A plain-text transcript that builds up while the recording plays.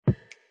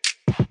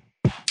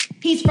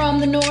He's from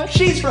the north.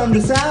 She's from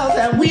the south,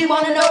 and we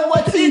want to know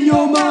what's in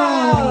your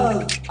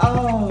mouth.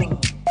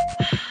 Oh.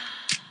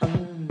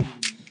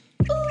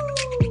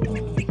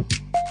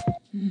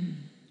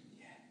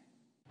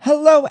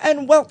 Hello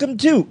and welcome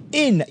to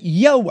In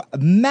Yo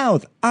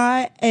Mouth.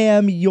 I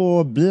am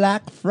your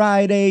Black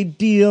Friday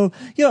deal,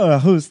 your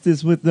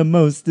hostess with the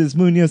mostest,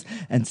 Munoz,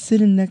 and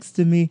sitting next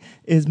to me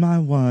is my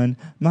one,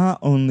 my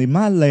only,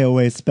 my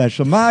layaway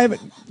special, my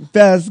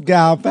best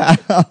gal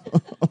pal,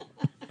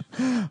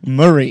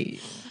 Marie.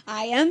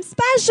 I am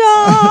special.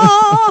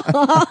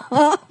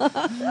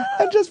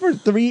 And just for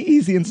 3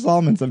 easy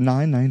installments of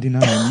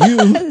 $9.99, you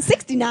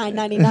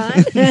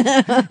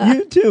 $69.99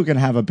 you too can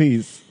have a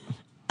piece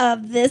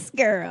of this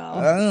girl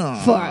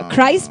for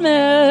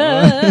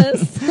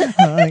Christmas.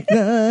 like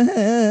the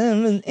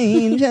heaven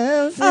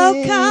angels sing.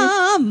 Oh,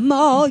 come,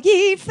 all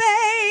ye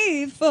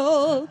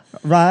faithful.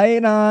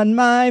 Right on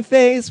my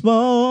face,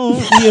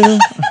 won't you?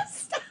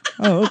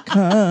 Oh,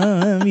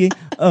 come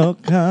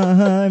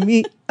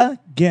ye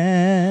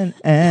again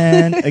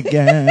and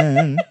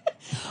again.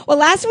 Well,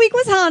 last week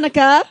was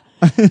Hanukkah.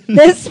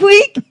 This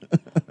week,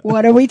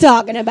 what are we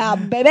talking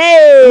about, baby?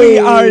 We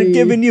are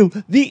giving you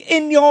the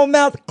In Your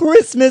Mouth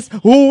Christmas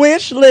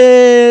wish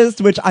list,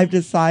 which I've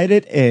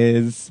decided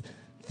is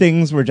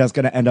things we're just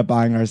going to end up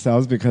buying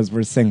ourselves because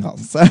we're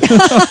singles.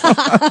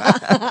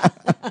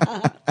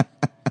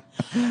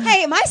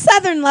 Hey, my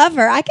Southern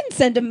lover, I can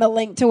send him a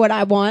link to what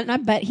I want, and I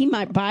bet he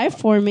might buy it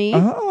for me.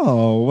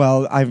 Oh,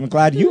 well, I'm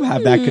glad you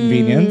have that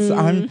convenience.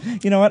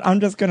 You know what? I'm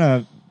just going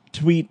to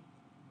tweet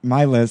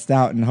my list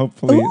out and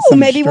hopefully some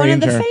maybe stranger. one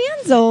of the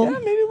fans will. Yeah,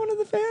 maybe one of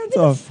the fans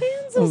Maybe the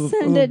fans will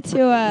send it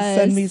to us.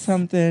 Send me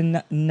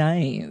something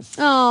nice.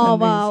 Oh,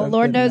 well,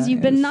 Lord knows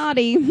you've been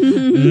naughty.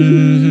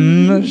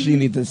 She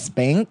needs a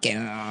spanking.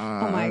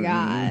 Oh, my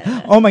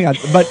God. Oh, my God.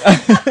 But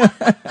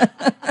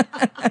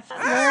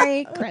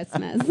Merry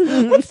Christmas.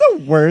 what's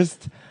the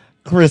worst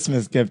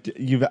Christmas gift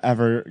you've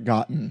ever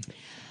gotten?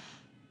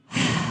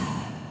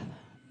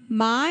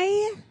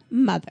 My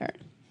mother.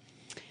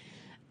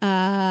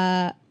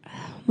 How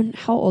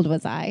old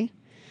was I?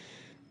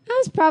 I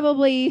was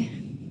probably,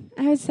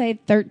 I would say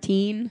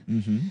 13.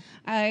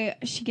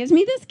 Mm-hmm. She gives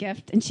me this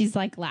gift and she's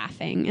like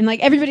laughing. And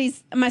like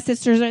my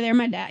sisters are there,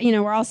 my dad,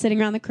 we're all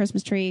sitting around the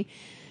Christmas tree.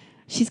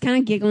 She's kind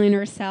of giggling to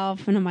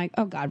herself. And I'm like,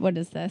 oh God, what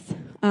is this?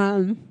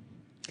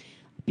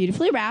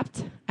 Beautifully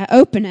wrapped. I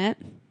open it.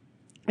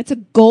 It's a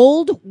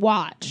gold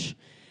watch.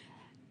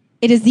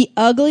 It is the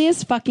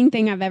ugliest fucking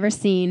thing I've ever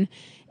seen.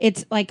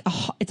 It's like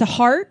it's a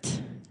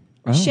heart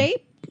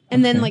shape.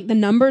 And then like the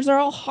numbers are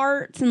all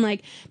hearts and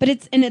like, but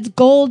it's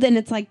gold and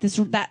it's like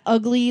that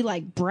ugly,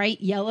 like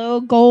bright yellow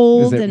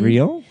gold. Is it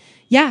real?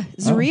 Yeah,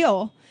 it's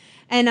real.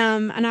 And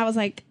I was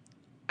like,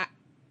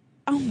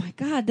 oh my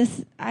God,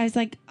 I was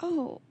like,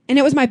 oh, and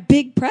it was my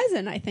big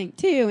present, I think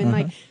too. And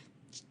like,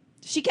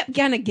 she kept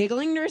kind of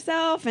giggling to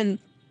herself and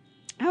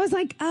I was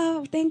like,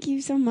 oh, thank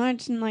you so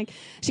much. And like,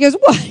 she goes,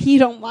 what? You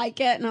don't like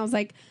it? And I was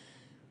like,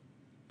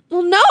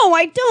 well, no,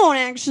 I don't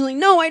actually.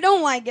 No, I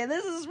don't like it.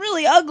 This is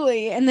really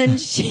ugly. And then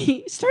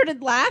she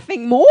started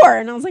laughing more.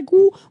 And I was like,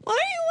 well, why are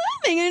you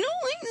laughing? I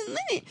don't like this.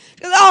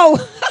 She goes,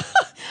 oh,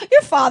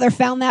 your father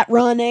found that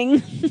running.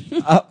 And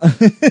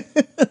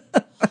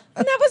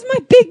that was my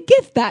big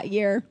gift that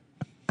year.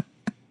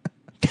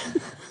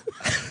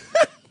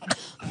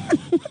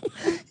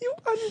 You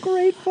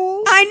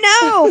ungrateful. I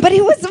know, but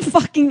it was the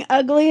fucking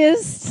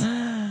ugliest.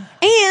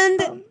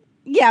 And...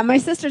 yeah, my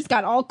sister's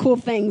got all cool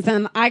things,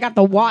 and I got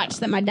the watch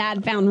that my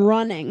dad found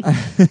running.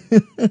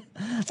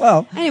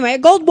 Well, anyway, a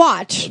gold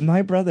watch.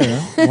 My brother,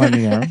 one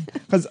year,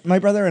 because my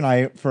brother and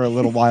I, for a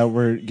little while,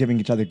 were giving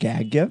each other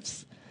gag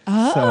gifts.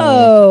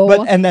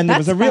 Oh. And then there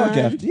was a real fun.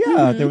 gift.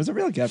 Yeah, there was a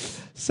real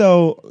gift.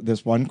 So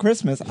this one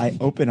Christmas, I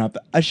open up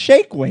a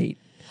shake weight.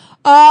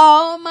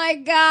 Oh, my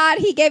God.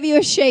 He gave you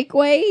a shake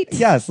weight?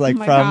 Yes, like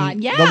oh from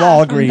the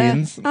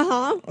Walgreens.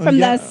 From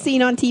the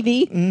scene on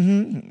TV?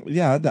 Mm-hmm.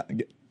 Yeah,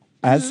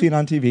 as seen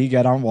on TV,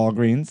 get on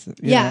Walgreens.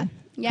 You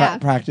know,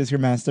 practice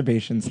your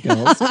masturbation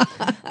skills.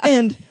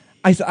 And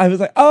I was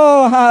like,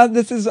 oh,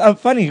 this is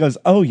funny. He goes,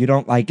 oh, you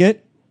don't like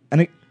it?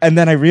 And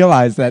then I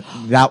realized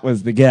that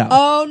was the gift.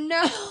 Oh,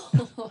 no.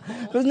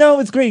 He goes, no,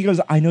 it's great. He goes,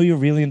 I know you're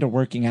really into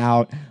working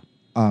out.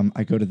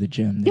 I go to the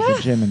gym. There's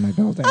a gym in my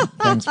building.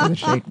 Thanks for the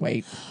shake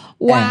weight.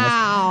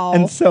 Wow.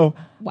 And so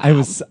I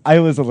was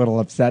a little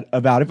upset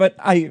about it, but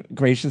I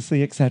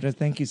graciously accepted.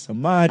 Thank you so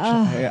much.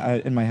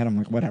 In my head, I'm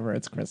like, whatever,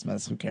 it's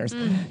Christmas. Who cares?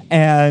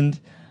 And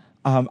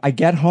I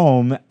get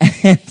home,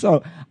 and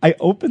so I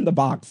open the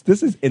box.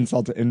 This is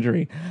insult to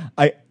injury.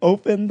 I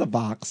open the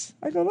box.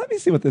 I go, let me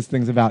see what this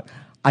thing's about.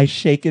 I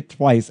shake it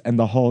twice, and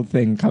the whole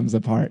thing comes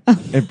apart.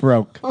 It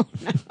broke. Oh,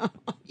 no.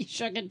 You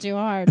shook it too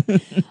hard.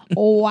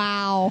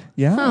 Wow.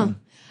 Yeah. Huh.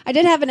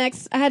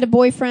 I had a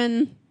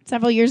boyfriend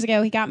several years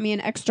ago. He got me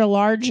an extra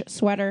large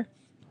sweater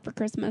for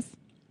Christmas.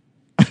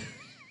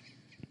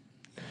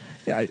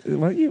 Yeah,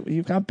 well,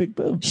 you've got big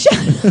boobs.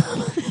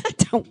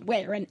 Don't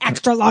wear an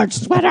extra large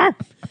sweater.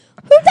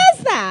 Who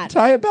does that?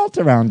 Tie a belt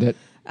around it.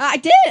 I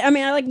did. I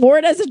mean, I wore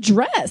it as a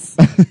dress.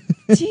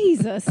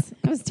 Jesus,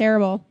 that was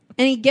terrible.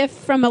 Any gift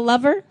from a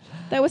lover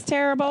that was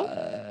terrible?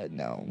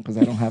 No, because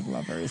I don't have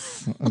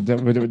lovers.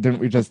 Didn't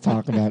we just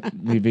talk about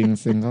me being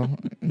single?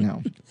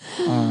 No.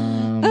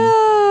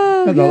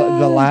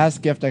 The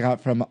last gift I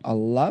got from a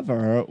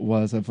lover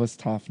was a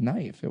Wusthof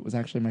knife. It was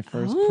actually my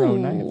first pro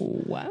knife.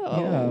 Wow.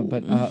 Yeah,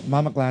 but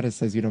Mama Gladys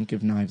says you don't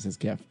give knives as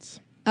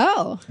gifts.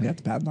 Oh. Yeah,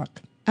 it's bad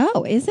luck.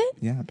 Oh, is it?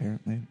 Yeah,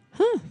 apparently.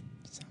 Huh.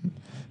 So,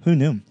 who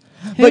knew?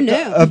 Who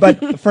knew?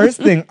 But first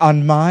thing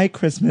on my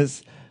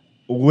Christmas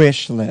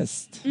wish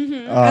list.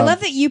 I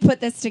love that you put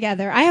this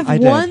together. I have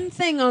did.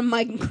 thing on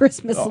my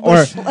Christmas Or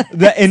wish list.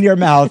 the in your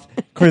mouth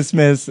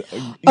Christmas,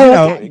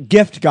 okay.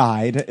 gift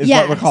guide is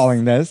Yes. what we're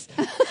calling this.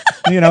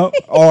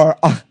 Or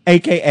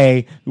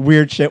AKA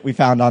weird shit we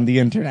found on the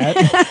internet.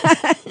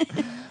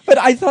 But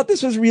I thought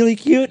this was really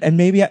cute, and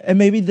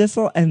maybe this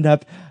will end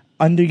up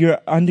under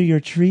your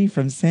tree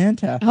from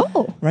Santa.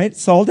 Oh. Right?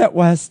 Sold at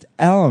West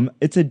Elm.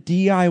 It's a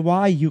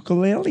DIY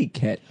ukulele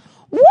kit.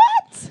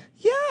 What?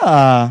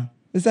 Yeah.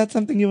 Is that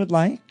something you would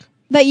like?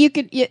 That you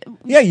could...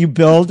 Yeah, you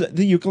build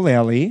the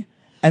ukulele,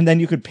 and then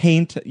you could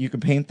paint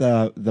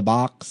the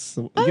box.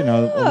 What do you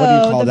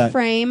call that? The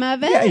frame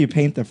of it? Yeah, you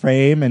paint the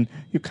frame and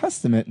you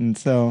custom it, and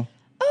so...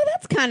 Oh,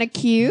 that's kind of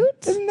cute.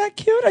 Isn't that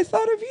cute? I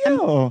thought of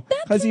you.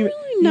 That's you,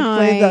 really you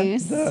play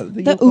nice. The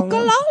ukulele.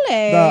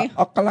 The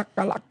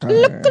ukulele.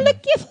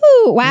 Look,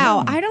 yahoo.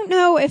 Wow. I don't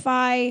know if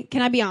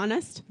can I be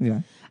honest?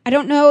 Yeah. I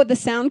don't know the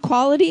sound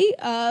quality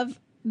of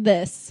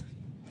this.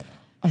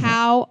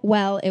 How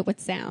well it would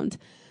sound.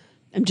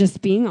 I'm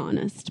just being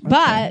honest. Okay.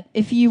 But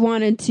if you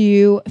wanted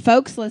to,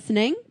 folks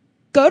listening,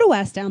 go to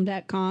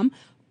westelm.com,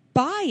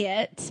 buy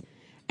it,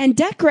 and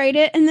decorate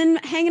it, and then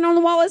hang it on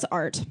the wall as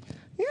art.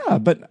 Yeah,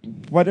 but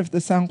what if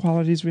the sound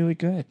quality is really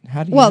good?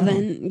 How do you know?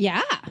 Then,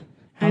 yeah.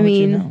 How would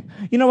you know?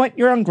 You know what?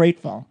 You're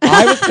ungrateful.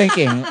 I was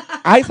thinking,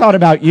 I thought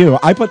about you.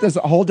 I put this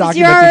whole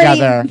document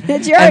together.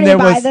 Did you already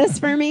buy this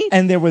for me?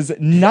 And there was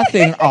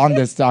nothing on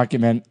this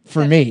document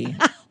for me.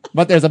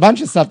 But there's a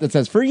bunch of stuff that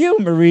says, for you,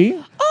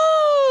 Marie.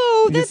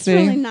 Oh, that's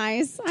really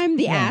nice. I'm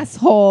the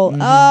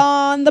asshole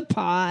on the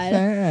pod.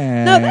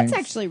 Thanks. No, that's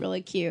actually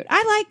really cute.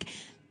 I like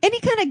any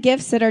kind of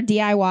gifts that are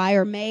DIY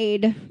or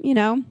made,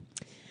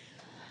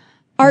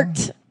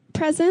 art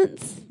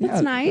presents.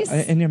 That's nice.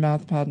 In your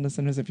mouth pod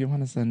listeners, if you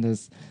want to send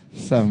us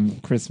some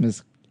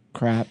Christmas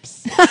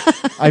crafts.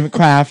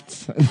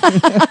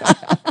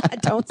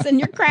 Don't send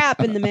your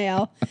crap in the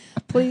mail.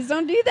 Please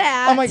don't do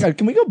that. Oh my God.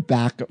 Can we go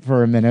back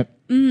for a minute?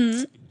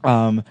 Mm-hmm.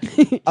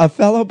 A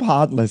fellow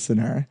pod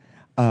listener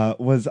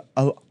was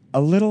a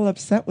little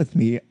upset with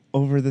me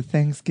over the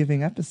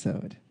Thanksgiving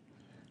episode.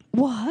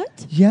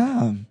 What?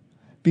 Yeah.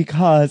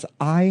 Because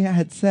I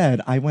had said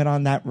I went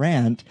on that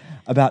rant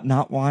about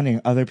not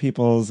wanting other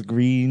people's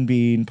green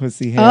bean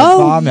pussy hair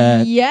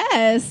vomit.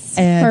 Yes.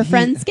 And for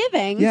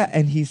Friendsgiving. Yeah.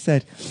 And he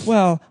said,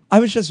 well, I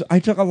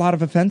took a lot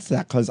of offense to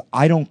that because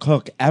I don't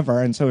cook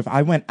ever. And so if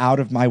I went out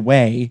of my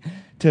way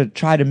to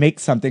try to make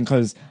something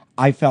because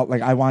I felt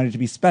like I wanted to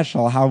be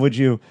special, how would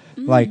you,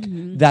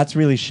 that's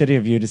really shitty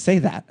of you to say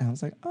that. And I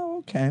was like, oh,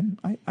 okay.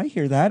 I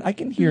hear that. I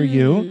can hear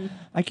you.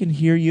 I can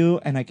hear you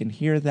and I can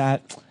hear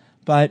that.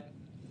 But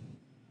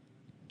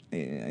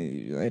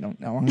I don't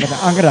know.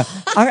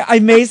 I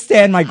may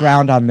stand my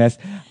ground on this.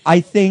 I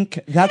think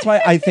that's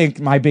why I think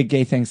my big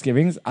gay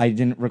Thanksgivings, I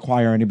didn't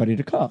require anybody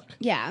to cook.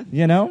 Yeah.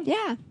 You know?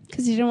 Yeah.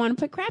 Because you didn't want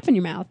to put crap in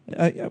your mouth.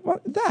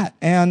 That.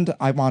 And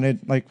I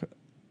wanted,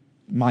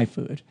 my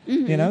food.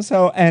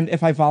 So, and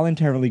if I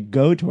voluntarily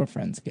go to a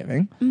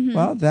Friendsgiving,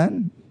 well,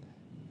 then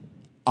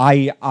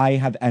I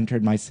have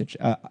entered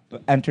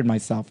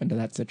myself into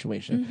that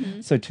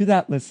situation. So to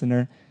that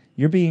listener,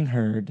 you're being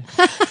heard.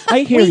 I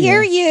hear you. We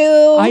hear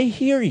you. I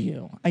hear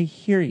you. I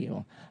hear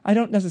you. I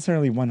don't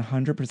necessarily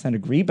 100%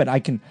 agree, but I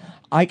can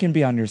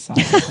be on your side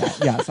with that.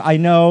 Yes, I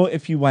know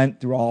if you went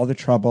through all the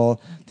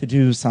trouble to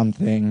do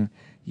something,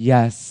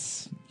 yes,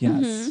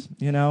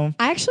 I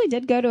actually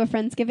did go to a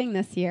Friendsgiving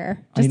this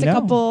year. Just a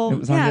couple, it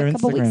was on your a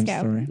couple Instagram weeks ago.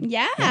 story.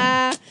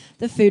 Yeah.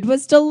 The food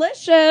was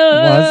delicious.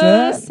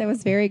 Was it? It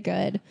was very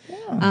good.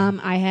 Yeah.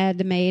 I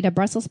had made a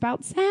Brussels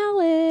sprout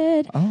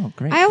salad. Oh,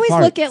 great. I always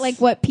Farts. look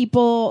at what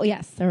people.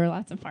 Yes, there were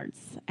lots of farts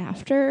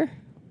after,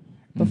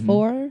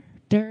 before,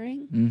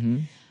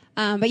 during.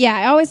 But yeah,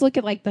 I always look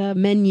at the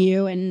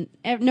menu, and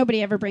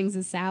nobody ever brings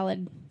a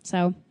salad,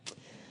 so.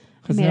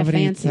 Because nobody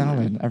eats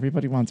salad.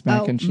 Everybody wants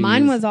mac and cheese.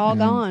 Mine was all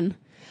gone.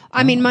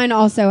 I mean, mine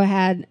also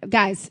had,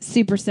 guys,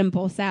 super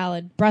simple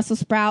salad. Brussels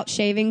sprout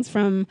shavings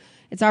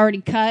it's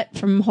already cut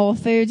from Whole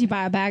Foods. You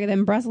buy a bag of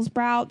them Brussels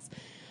sprouts.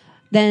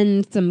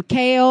 Then some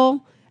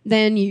kale.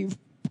 Then you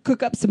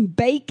cook up some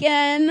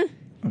bacon.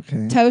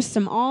 Okay. Toast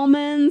some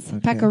almonds.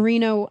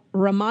 Pecorino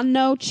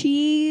Romano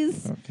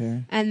cheese.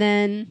 Okay. And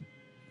then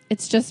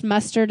it's just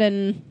mustard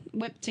and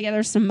whip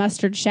together some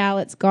mustard,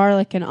 shallots,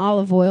 garlic, and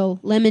olive oil,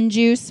 lemon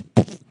juice.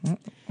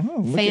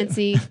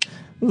 Fancy.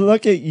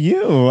 Look at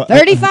you.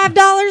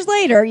 $35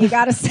 later, you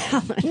got a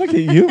salad. Look at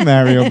you,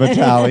 Mario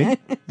Batali.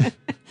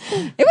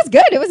 It was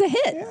good. It was a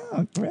hit.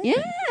 Yeah, great.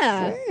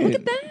 Yeah. Great, Look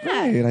at that.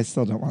 Great. I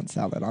still don't want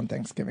salad on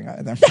Thanksgiving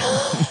either.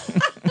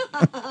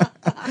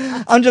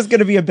 I'm just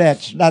gonna be a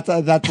bitch. That's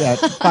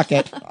it. Fuck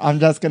it. I'm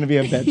just gonna be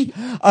a bitch.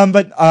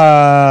 But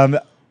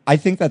I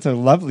think that's a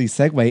lovely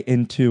segue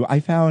into. I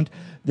found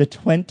the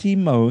 20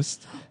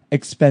 most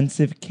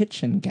expensive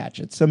kitchen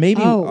gadgets. So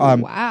maybe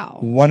wow.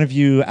 one of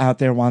you out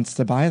there wants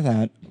to buy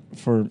that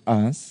for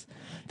us.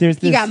 There's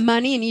this. You got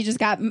money and you just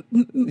got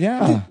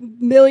Yeah.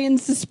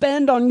 millions to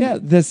spend on. Yeah,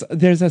 there's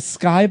a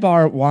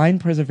Skybar wine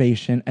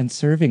preservation and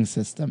serving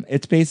system.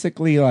 It's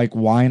basically like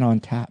wine on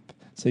tap.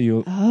 So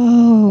you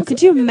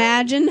could you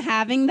imagine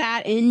having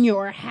that in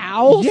your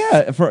house?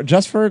 yeah, for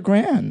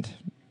 $1,000,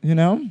 you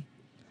know?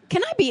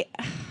 Can I be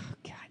God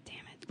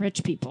damn it,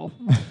 rich people.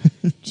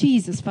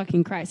 Jesus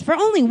fucking Christ. For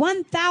only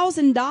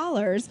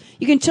 $1,000,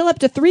 you can chill up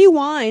to 3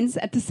 wines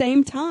at the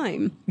same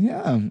time.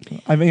 Yeah.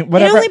 I mean,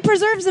 whatever. It only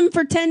preserves them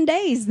for 10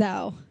 days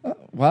though.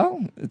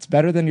 Well, it's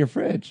better than your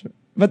fridge.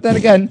 But then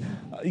again,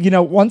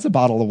 once a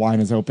bottle of wine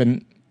is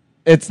open,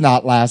 it's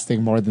not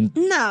lasting more than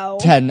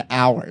 10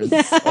 hours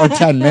or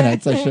 10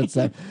 minutes, I should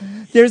say.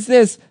 There's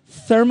this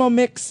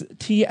Thermomix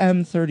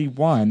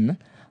TM31.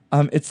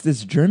 It's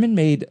this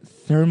German-made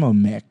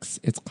Thermomix,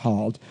 it's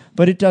called,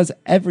 but it does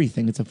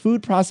everything. It's a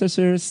food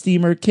processor,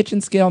 steamer,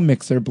 kitchen scale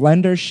mixer,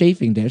 blender,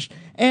 chafing dish,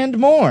 and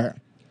more.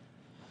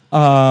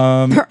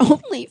 For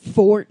only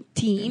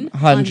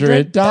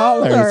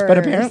 $1,400. But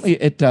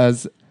apparently it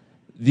does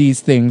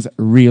these things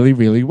really,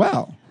 really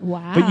well.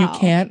 Wow. But you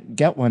can't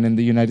get one in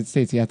the United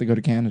States. You have to go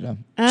to Canada.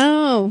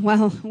 Oh,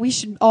 well, we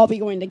should all be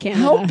going to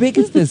Canada. How big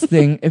is this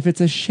thing if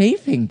it's a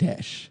chafing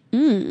dish?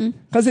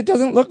 Because it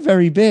doesn't look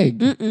very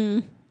big.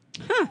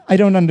 Huh. I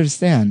don't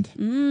understand.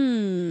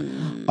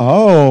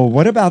 Oh,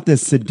 what about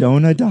this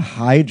Sedona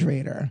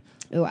dehydrator?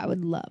 Oh, I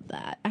would love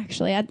that.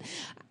 Actually,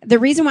 the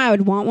reason why I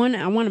would want one,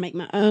 I want to make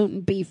my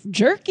own beef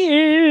jerky.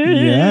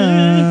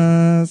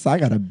 Yes, I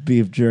got a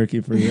beef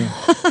jerky for you.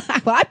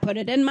 Well, I put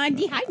it in my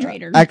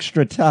dehydrator.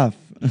 Extra tough.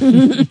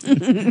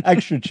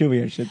 Extra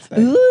chewy, I should say.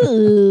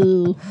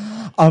 Ooh.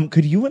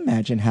 Could you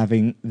imagine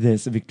having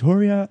this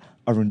Victoria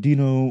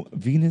Arundino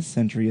Venus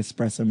Century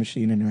espresso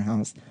machine in your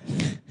house?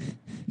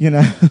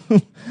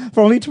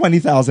 For only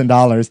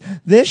 $20,000.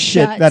 This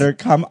shit better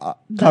come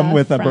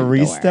with a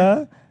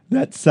barista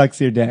that sucks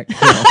your dick.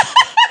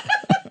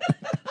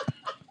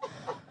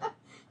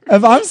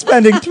 If I'm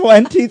spending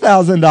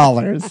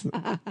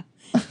 $20,000,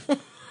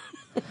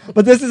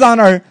 but this is on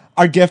our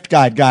gift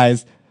guide,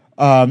 guys.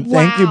 Thank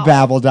you,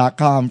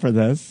 Babbel.com, for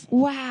this.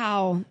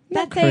 Wow.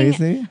 That thing,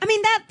 crazy? I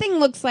mean, that thing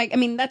looks like,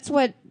 that's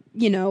what,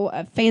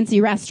 a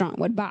fancy restaurant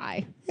would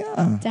buy.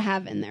 Yeah. To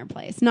have in their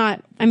place.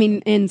 Not,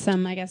 in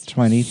some, I guess,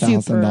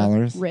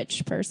 $20,000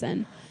 rich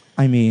person.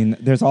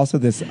 There's also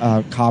this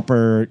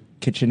copper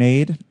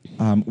KitchenAid,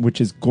 which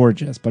is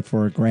gorgeous, but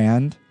for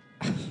 $1,000.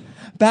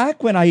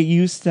 Back when I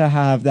used to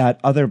have that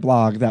other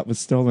blog that was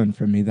stolen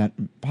from me, that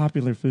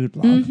popular food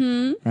blog,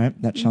 right?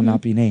 That shall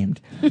not be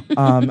named.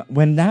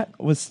 When that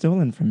was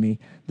stolen from me,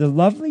 the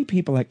lovely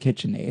people at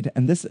KitchenAid,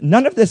 and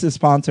none of this is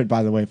sponsored,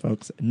 by the way,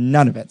 folks,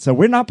 none of it. So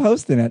we're not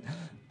posting it.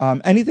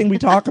 Anything we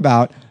talk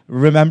about,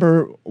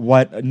 remember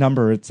what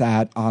number it's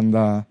at on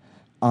the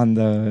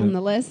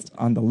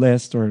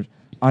list, or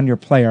on your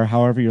player,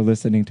 however you're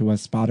listening to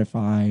us,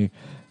 Spotify,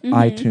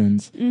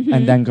 iTunes,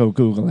 and then go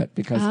Google it,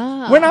 because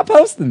we're not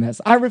posting this.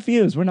 I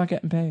refuse. We're not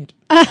getting paid.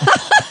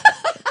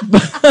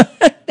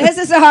 This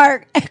is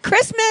our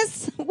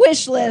Christmas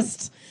wish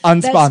list.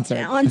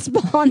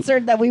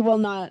 Unsponsored that we will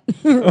not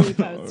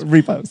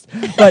repost.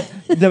 But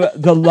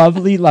the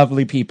lovely,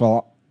 lovely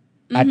people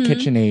at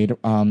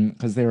KitchenAid,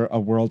 because they're a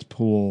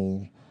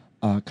Whirlpool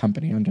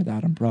company under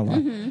that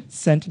umbrella,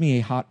 sent me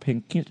a hot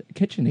pink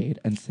KitchenAid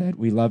and said,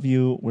 "We love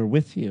you. We're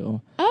with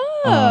you.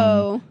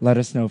 Let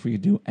us know if we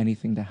could do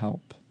anything to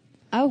help."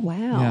 Oh, wow.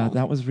 Yeah,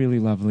 that was really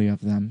lovely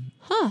of them.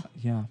 Huh.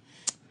 Yeah.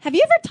 Have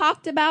you ever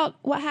talked about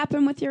what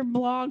happened with your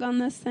blog on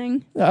this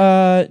thing?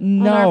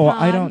 No,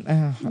 I don't.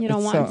 You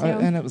don't want to?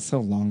 And it was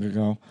so long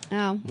ago.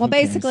 Oh. Well,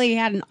 basically, you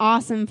had an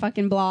awesome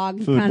fucking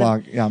blog. Food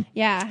blog, yeah.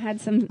 Yeah, had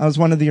some... I was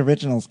one of the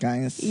originals,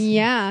 guys.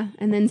 Yeah,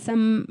 and then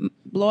some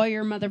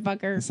lawyer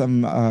motherfucker.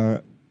 Some,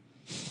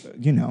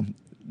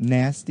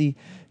 nasty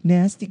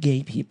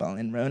gay people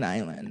in Rhode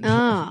Island.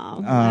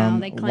 Oh, wow.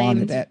 They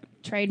claimed it.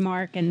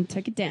 Trademark and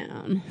took it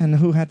down. And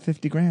who had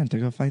 $50,000 to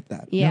go fight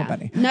that? Yeah.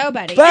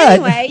 Nobody. But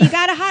anyway, you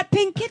got a hot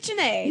pink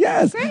KitchenAid.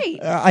 Yes.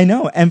 Great. I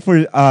know. And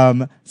for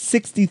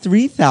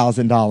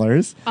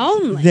 $63,000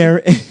 only, there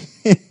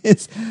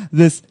is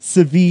this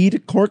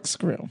Savide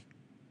corkscrew.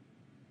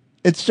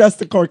 It's just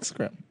a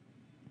corkscrew.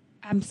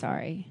 I'm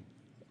sorry.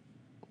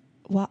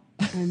 What?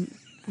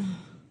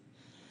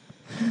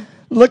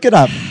 Look it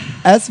up.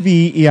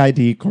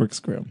 SVEID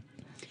corkscrew.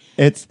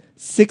 It's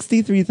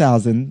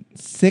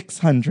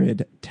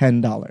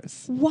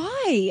 $63,610.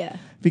 Why?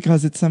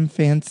 Because it's some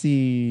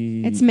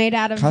fancy... It's made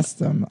out of...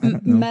 custom. I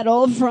don't know.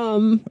 Metal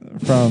from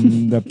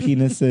the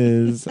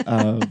penises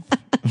of...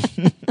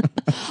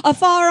 a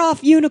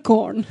far-off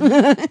unicorn.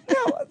 No,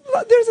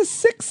 there's a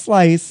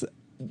 6-slice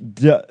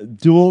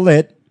dual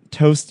lit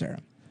toaster,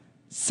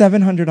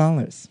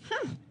 $700.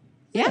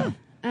 Yeah.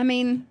 I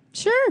mean,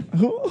 sure.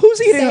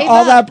 Who's eating Save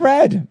all up. that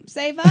bread?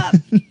 Save up.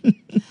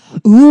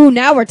 Ooh,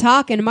 now we're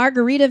talking.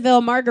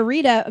 Margaritaville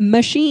Margarita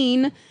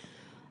Machine.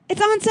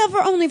 It's on sale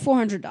for only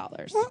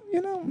 $400. Well,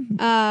 you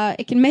know.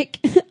 It can make.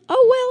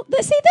 Oh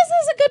well. See, this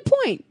is a good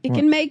point. It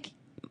can make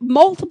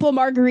multiple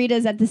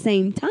margaritas at the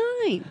same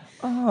time.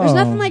 There's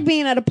nothing like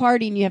being at a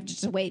party and you have to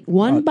just wait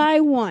one by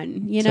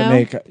one. You know. To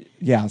make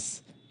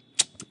yes.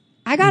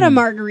 I got a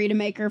margarita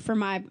maker for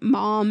my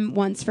mom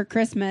once for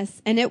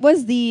Christmas, and it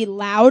was the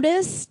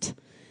loudest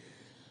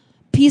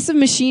piece of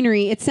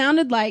machinery. It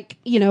sounded like,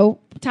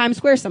 Times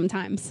Square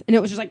sometimes. And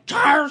it was just like,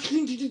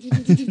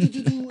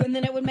 and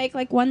then it would make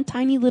like one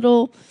tiny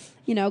little,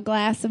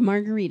 glass of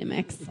margarita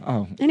mix.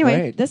 Oh, anyway,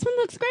 great. This one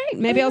looks great.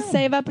 Maybe I'll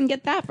save up and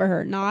get that for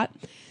her. Not.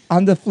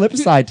 On the flip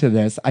side to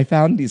this, I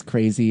found these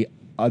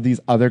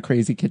other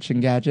crazy kitchen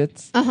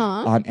gadgets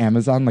on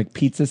Amazon, like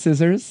pizza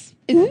scissors.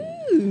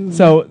 Ooh.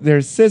 So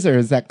there's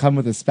scissors that come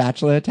with a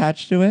spatula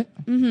attached to it.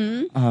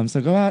 Mm-hmm.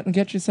 So go out and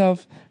get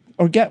yourself,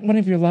 or get one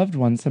of your loved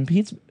ones, some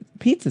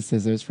pizza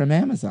scissors from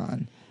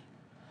Amazon.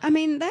 I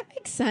mean, that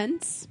makes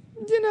sense.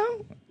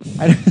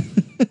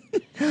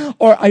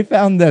 Or I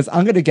found this.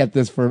 I'm going to get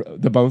this for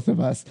the both of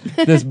us.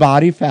 This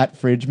body fat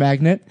fridge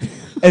magnet.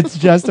 It's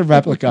just a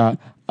replica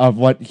of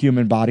what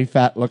human body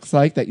fat looks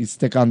like that you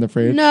stick on the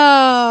fridge.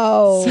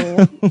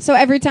 No. So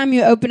every time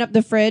you open up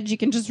the fridge, you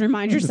can just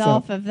remind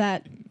yourself of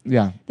that.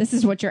 Yeah. This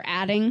is what you're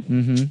adding.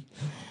 Mm-hmm.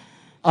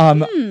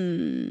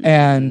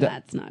 And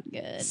that's not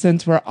good.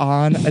 Since we're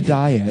on a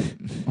diet,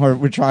 or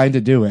we're trying to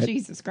do it.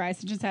 Jesus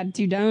Christ, I just had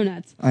 2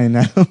 donuts. I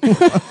know.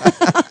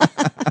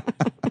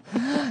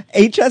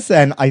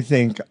 HSN, I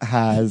think,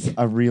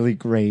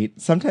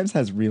 sometimes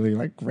has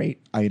really great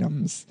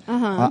items.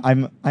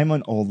 I'm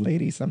an old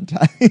lady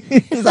sometimes.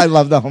 I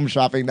love the Home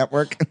Shopping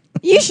Network.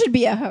 You should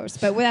be a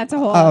host, but that's a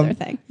whole other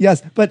thing.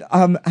 Yes, but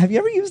have you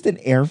ever used an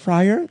air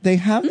fryer? They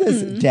have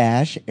this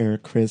Dash Air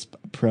Crisp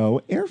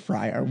Pro air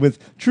fryer with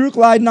True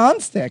Glide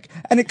nonstick,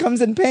 and it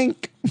comes in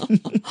pink.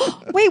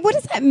 Wait, what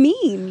does that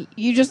mean?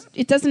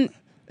 It doesn't...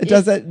 It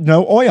doesn't,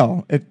 no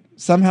oil. It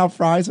somehow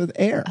fries with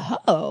air.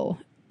 Oh.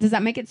 Does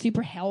that make it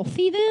super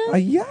healthy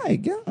then? Yeah, I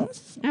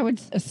guess. I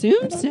would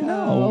assume so.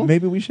 No,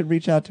 maybe we should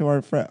reach out to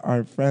our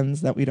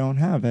friends that we don't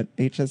have at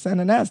HSN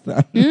and ask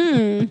them.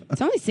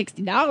 It's only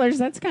 $60.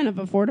 That's kind of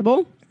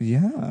affordable.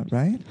 Yeah,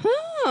 right?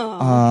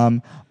 Huh.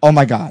 Oh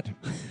my God.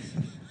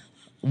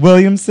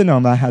 Williams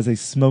Sonoma has a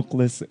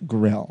smokeless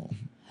grill.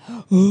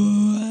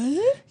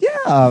 What?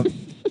 Yeah.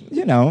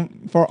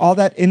 For all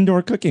that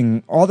indoor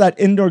cooking, all that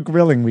indoor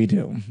grilling we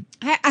do.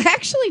 I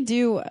actually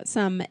do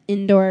some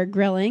indoor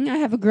grilling. I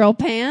have a grill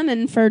pan,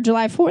 and for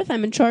July 4th,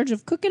 I'm in charge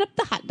of cooking up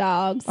the hot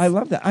dogs. I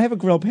love that. I have a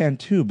grill pan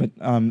too, but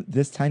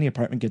this tiny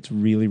apartment gets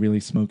really, really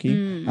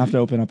smoky. I have to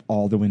open up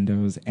all the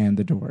windows and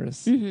the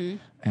doors.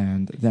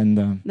 And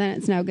then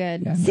it's no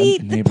good. Yeah, See,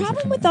 the the neighbors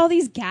problem are with coming all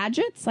these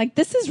gadgets,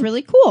 this is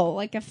really cool.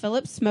 Like a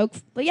Philips smoke.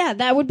 Yeah,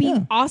 that would be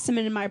awesome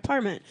in my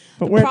apartment.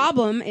 But the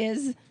problem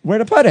is where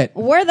to put it.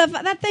 Where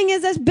that thing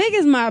is as big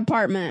as my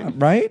apartment.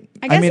 Right?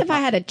 I guess if I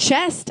had a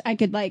chest, I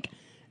could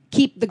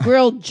keep the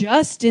grill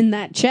just in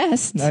that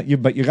chest.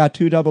 But you got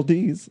 2 double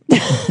Ds.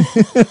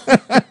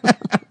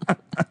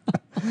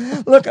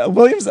 Look,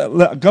 Williams,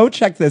 go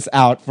check this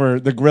out for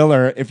the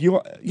griller. If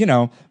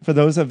for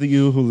those of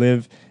you who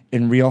live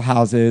in real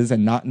houses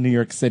and not in New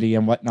York City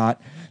and whatnot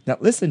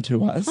that listen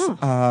to us,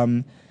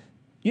 for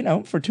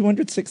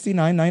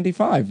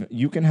 $269.95,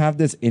 you can have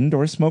this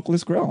indoor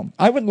smokeless grill.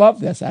 I would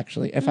love this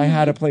actually if I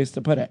had a place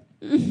to put it.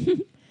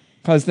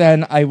 Because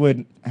then I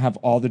would have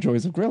all the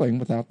joys of grilling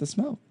without the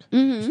smoke.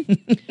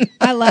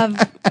 I love...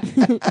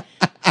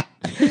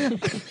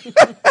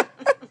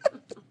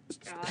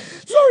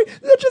 Sorry,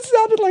 that just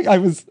sounded like I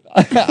was...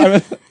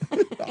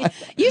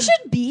 You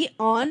should be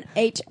on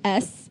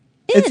HS.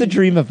 It's a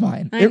dream of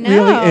mine. I It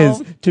know. really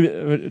is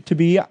to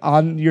be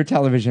on your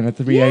television at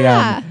 3 a.m.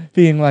 Yeah.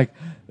 being like...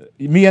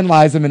 Me and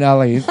Liza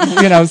Minnelli,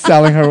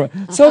 selling her.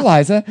 So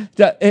Liza,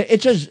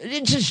 it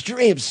just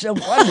drapes so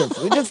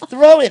wonderfully. Just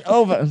throw it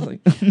over. I was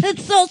like,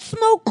 It's so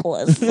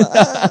smokeless.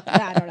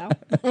 I don't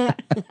know.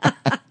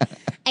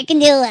 I can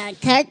do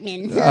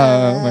Cartman.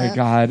 oh my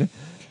God,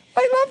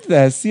 I love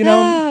this.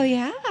 Oh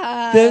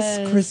yeah.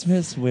 This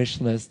Christmas wish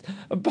list.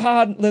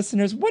 Pod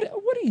listeners, what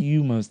do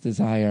you most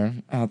desire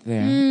out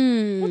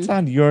there? What's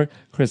on your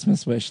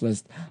Christmas wish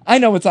list? I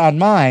know what's on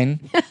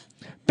mine.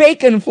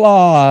 Bacon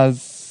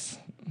floss.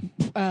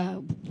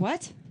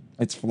 What?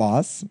 It's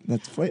floss.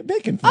 That's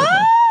bacon flavor.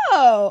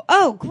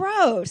 Oh,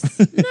 gross.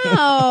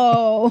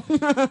 No.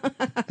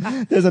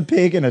 There's a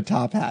pig in a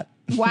top hat.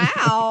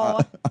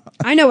 Wow.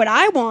 I know what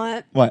I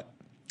want. What?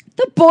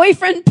 The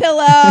boyfriend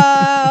pillow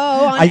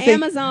on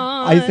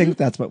Amazon. I think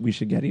that's what we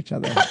should get each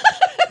other.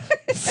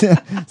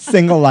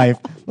 Single life.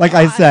 Like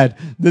I said,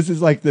 this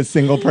is like the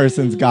single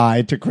person's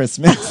guide to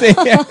Christmas.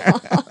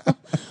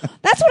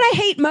 That's what I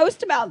hate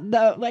most about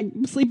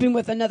sleeping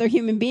with another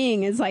human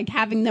being is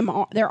having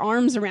their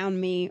arms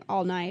around me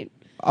all night.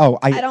 Oh,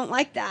 I don't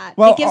like that.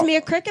 Well, it gives me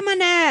a crick in my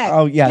neck.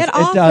 Oh, yes. Get It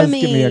off does of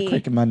me. give me a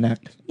crick in my neck.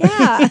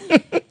 Yeah.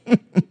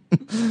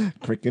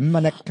 Crick in my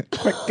neck.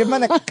 Crick in my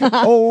neck.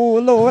 Oh,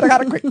 Lord, I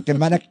got a crick in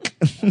my neck.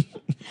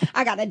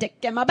 I got a dick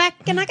in my back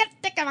and I got a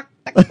dick in my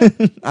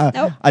back.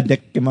 Nope. A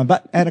dick in my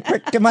butt and a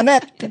crick in my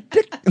neck. Dick.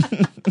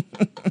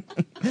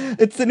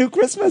 It's the new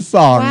Christmas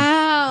song.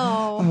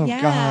 Wow. Oh,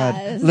 yes.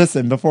 God.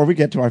 Listen, before we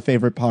get to our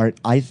favorite part,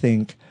 I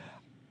think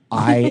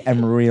I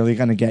am really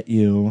going to get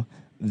you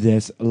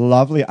this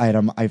lovely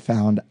item I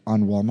found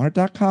on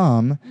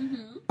Walmart.com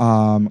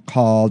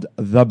called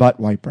the Butt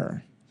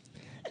Wiper.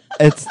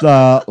 It's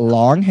the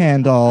long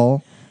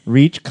handle,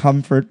 reach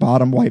comfort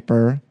bottom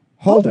wiper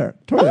holder,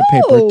 toilet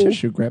paper,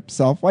 tissue grip,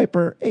 self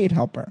wiper, aid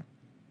helper.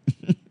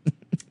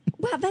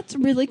 Wow, that's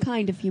really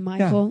kind of you,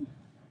 Michael.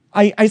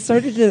 I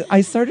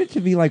started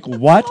to be like,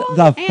 what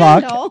the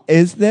Handle. fuck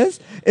is this?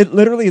 It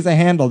literally is a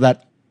handle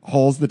that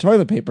holds the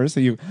toilet paper.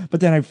 But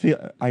then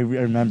I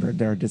remembered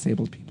there are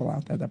disabled people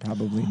out there that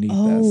probably need this.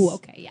 Oh,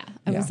 okay, yeah.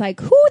 I Yeah. was like,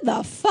 who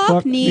the fuck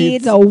Fuck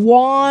needs needs a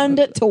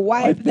wand to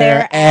wipe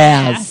their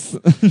ass?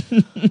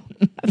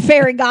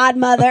 Fairy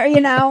godmother,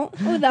 you know?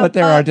 Who the But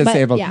there are fuck? But,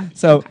 disabled. yeah.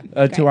 So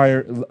Okay, to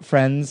our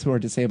friends who are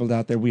disabled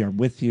out there, we are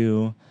with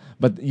you.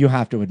 But you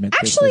have to admit,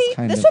 Actually, this is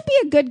kind this of would be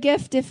a good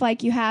gift if,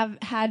 like, you have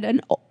had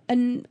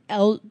an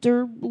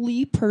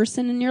elderly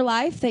person in your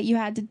life that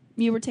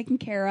you were taking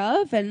care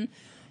of, and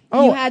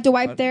you had to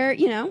wipe their,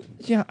 you know.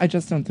 Yeah, I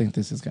just don't think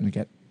this is going to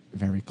get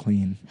very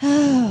clean.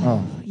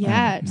 Oh,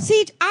 Yeah.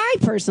 See, I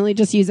personally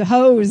just use a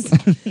hose.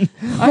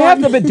 I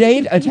have the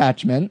bidet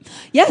attachment.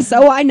 Yes.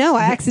 Oh, I know.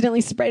 I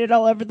accidentally sprayed it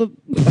all over the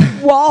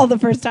wall the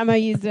first time I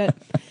used it.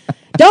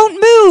 Don't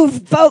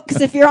move, folks,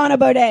 if you're on a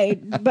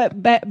bidet.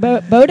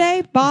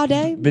 Bidet. Go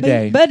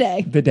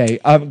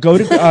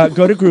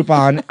to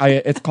Groupon.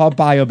 It's called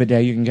Bio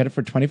Bidet. You can get it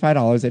for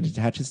 $25. It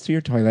attaches to your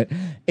toilet.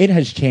 It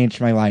has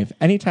changed my life.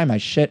 Anytime I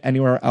shit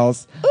anywhere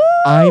else,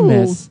 I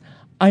miss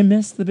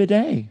the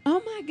bidet.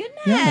 Oh my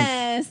goodness.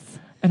 Yes.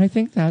 And I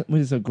think that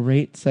was a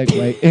great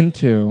segue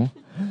into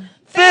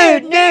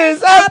Food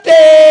News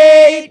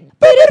Update.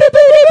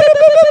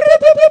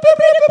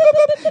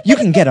 You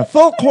can get a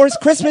full course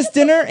Christmas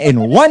dinner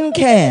in one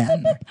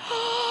can.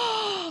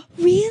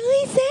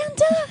 Really,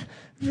 Santa?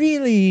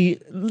 Really,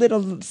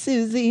 little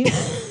Susie?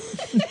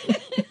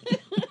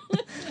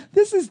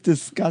 This is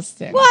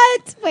disgusting.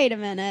 What? Wait a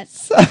minute.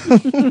 So,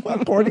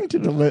 according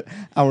to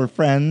our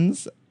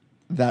friends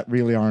that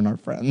really aren't our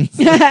friends,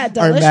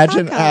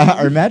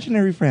 our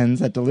imaginary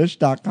friends at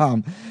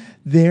Delish.com,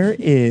 there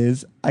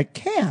is a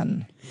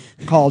can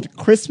called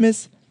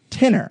Christmas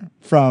Tinner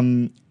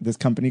from this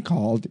company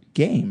called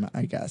Game,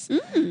 I guess.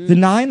 The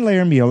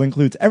 9-layer meal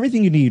includes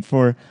everything you need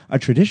for a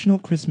traditional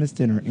Christmas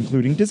dinner,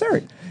 including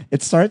dessert.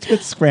 It starts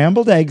with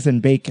scrambled eggs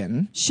and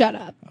bacon. Shut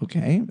up.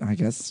 Okay, I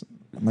guess,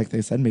 like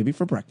they said, maybe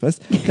for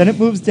breakfast. Then it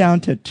moves down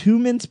to 2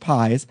 mince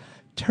pies,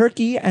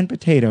 turkey and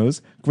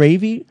potatoes,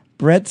 gravy,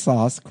 bread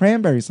sauce,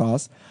 cranberry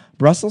sauce,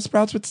 Brussels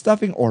sprouts with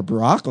stuffing or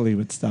broccoli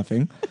with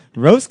stuffing,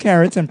 roast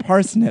carrots and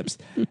parsnips,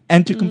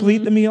 and to complete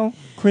the meal,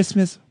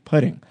 Christmas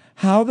pudding.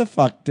 How the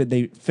fuck did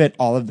they fit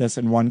all of this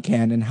in one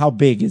can, and how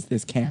big is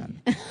this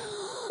can?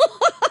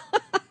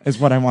 Is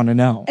what I want to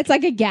know. It's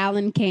like a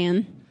gallon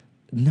can.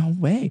 No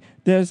way.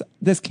 This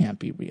can't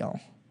be real.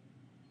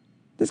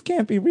 This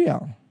can't be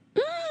real.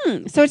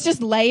 So it's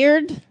just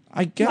layered?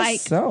 I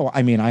guess so.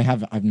 I mean,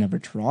 I've never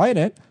tried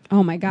it.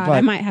 Oh my God. But-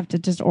 I might have to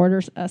just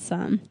order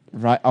some.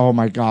 Right. Oh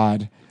my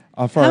God.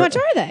 How much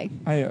are they?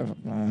 I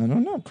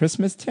don't know.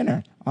 Christmas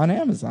Tinner on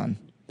Amazon.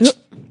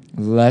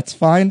 Let's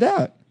find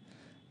out.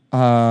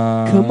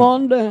 Come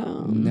on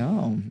down.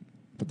 No,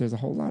 but there's a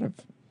whole lot of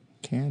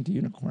canned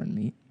unicorn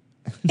meat.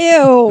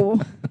 Ew.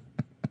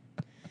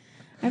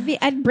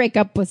 I'd break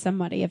up with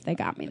somebody if they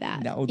got me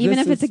that. No, even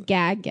this if it's a is-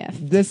 gag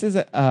gift. This is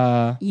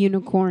a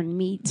Unicorn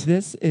meat.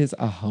 this is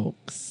a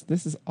hoax.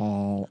 This is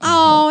all. a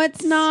Oh, hoax.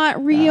 it's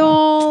not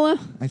real.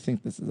 I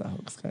think this is a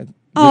hoax, guys.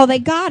 Oh, they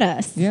got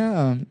us.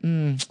 Yeah.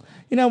 You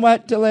know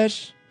what,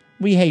 Delish?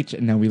 We hate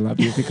you. No, we love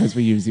you because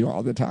we use you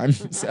all the time.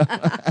 So.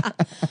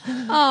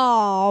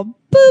 Oh,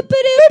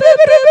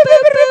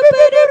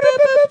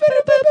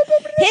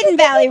 Hidden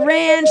Valley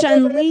Ranch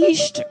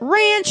unleashed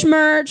ranch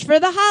merch for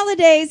the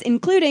holidays,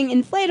 including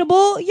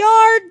inflatable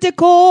yard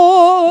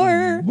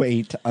decor.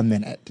 Wait a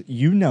minute.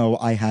 You know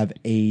I have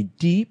a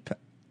deep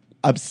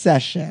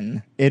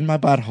obsession in my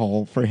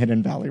butthole for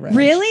Hidden Valley Ranch.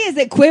 Really? Is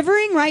it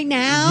quivering right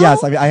now?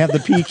 Yes, I mean I have the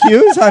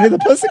PQs, honey, the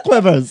pussy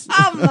quivers.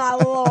 Oh my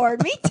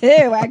Lord, me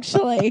too,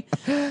 actually.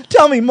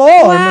 Tell me more,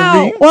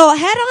 Wow. Marie. Well,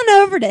 head on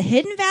over to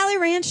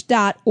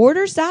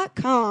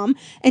hiddenvalleyranch.orders.com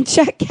and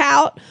check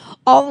out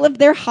all of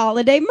their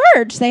holiday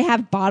merch. They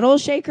have bottle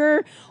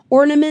shaker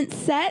ornament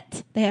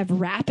set. They have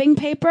wrapping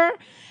paper.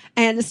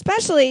 And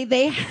especially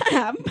they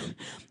have,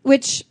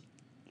 which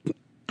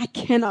I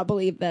cannot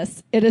believe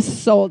this, it is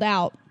sold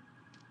out.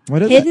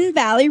 What is Hidden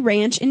Valley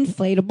Ranch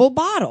inflatable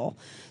bottle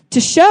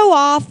to show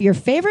off your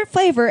favorite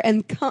flavor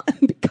and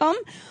become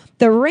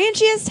The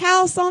ranchiest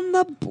house on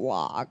the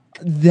block.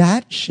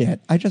 That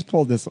shit. I just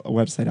pulled this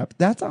website up.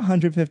 That's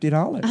 $150.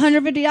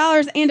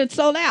 $150 and it's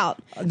sold out.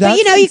 But That's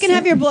you can insane.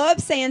 have your blow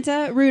up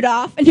Santa,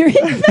 Rudolph, and your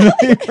Hidden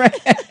Valley.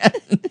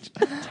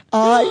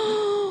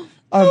 Oh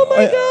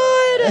my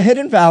God.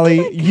 Hidden Valley,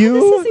 God,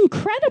 this is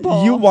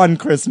incredible. You won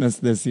Christmas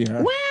this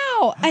year.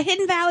 Wow. A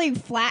Hidden Valley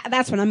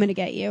That's what I'm going to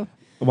get you.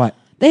 What?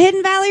 The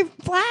Hidden Valley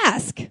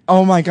flask.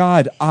 Oh my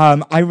God.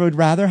 I would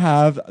rather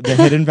have the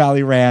Hidden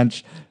Valley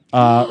Ranch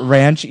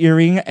ranch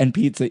earring and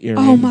pizza earring.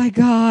 Oh my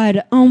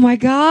God. Oh my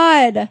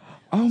God.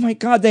 Oh my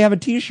God. They have a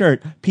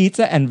t-shirt.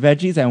 Pizza and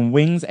veggies and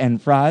wings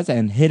and fries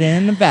and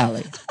Hidden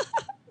Valley.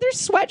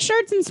 There's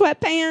sweatshirts and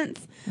sweatpants.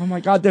 Oh my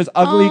God. There's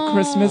ugly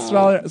Christmas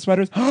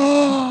sweaters.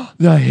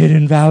 The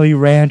Hidden Valley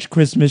Ranch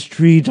Christmas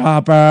tree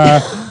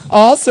topper.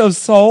 Also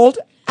sold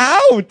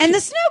out. And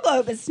the snow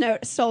globe is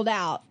sold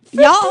out.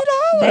 Y'all,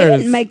 they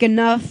didn't make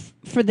enough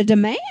for the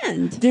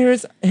demand.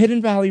 There's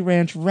Hidden Valley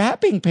Ranch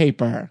wrapping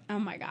paper Oh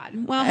my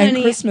God. Well, and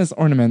honey, Christmas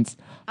ornaments.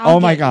 I'll Oh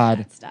my get you God.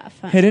 that stuff.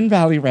 Hidden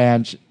Valley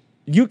Ranch.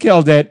 You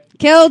killed it.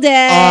 Killed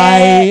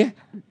it.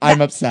 I'm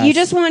obsessed. You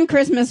just won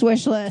Christmas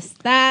wish list.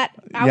 I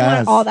Yes.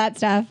 want all that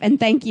stuff. And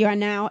thank you. I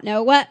now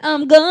know what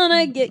I'm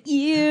gonna get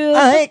you.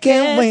 I for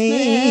can't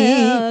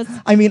wait.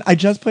 Christmas. I mean, I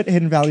just put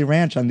Hidden Valley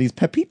Ranch on these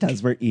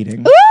pepitas we're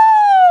eating.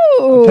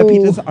 Ooh.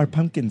 Pepitas are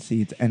pumpkin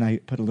seeds, and I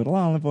put a little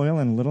olive oil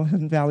and a little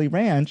Hidden Valley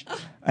Ranch,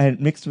 and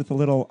mixed with a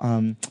little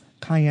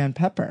cayenne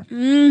pepper.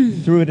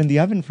 Threw it in the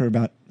oven for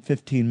about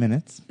 15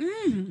 minutes.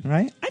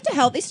 Right? That's a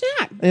healthy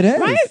snack. It is.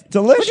 Right?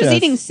 Delicious. We're just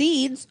eating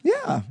seeds.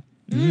 Yeah.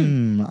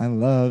 I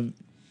love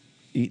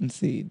eating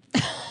seeds.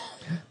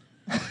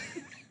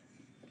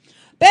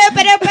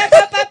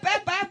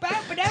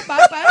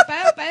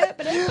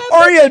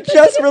 Oreo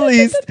just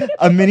released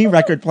a mini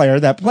record player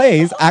that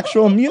plays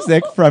actual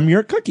music from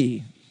your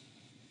cookie.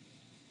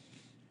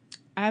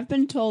 I've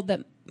been told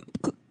that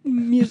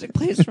music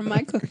plays from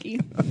my cookie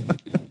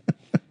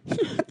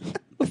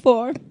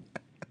before.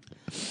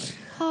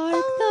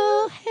 Hark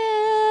the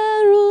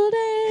herald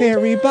angels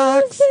Harry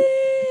Box sing,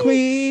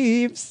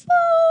 Queeves.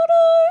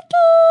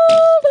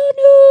 the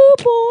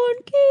newborn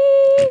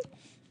king.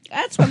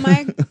 That's what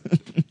my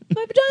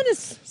vagina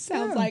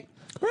sounds like.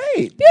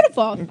 Great.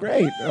 Beautiful.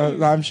 Great.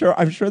 I'm sure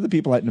the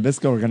people at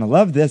Nabisco are going to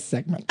love this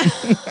segment.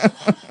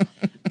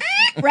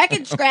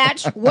 Record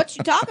scratch. What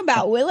you talking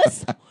about,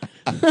 Willis?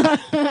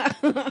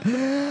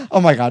 Oh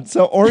my God.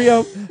 So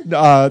Oreo,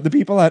 the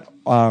people at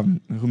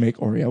who make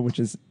Oreo, which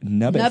is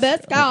Nabisco.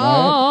 Nabisco.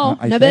 Right?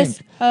 I think.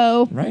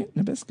 Nabisco. Right?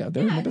 Nabisco.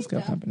 They're Yeah, a I think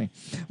Nabisco so. company.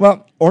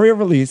 Well, Oreo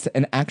released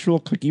an actual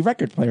cookie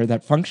record player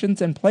that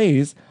functions and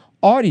plays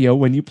audio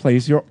when you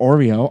place your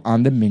Oreo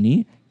on the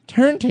mini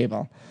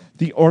turntable.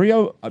 The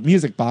Oreo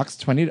Music Box,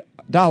 $20,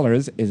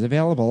 is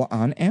available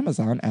on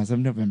Amazon as of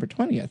November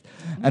 20th.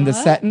 And the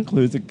set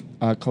includes a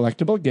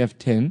collectible gift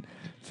tin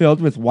filled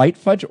with white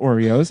fudge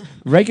Oreos,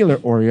 regular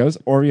Oreos,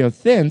 Oreo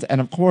Thins, and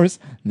of course,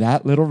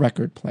 that little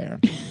record player.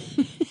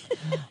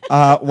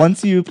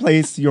 Once you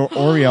place your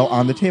Oreo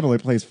on the table,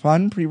 it plays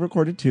fun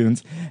pre-recorded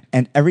tunes,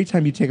 and every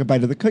time you take a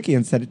bite of the cookie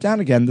and set it down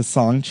again, the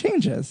song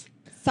changes.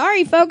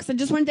 Sorry, folks. I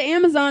just went to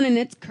Amazon and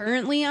it's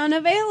currently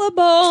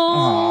unavailable.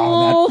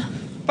 Oh,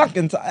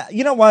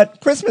 you know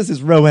what? Christmas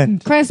is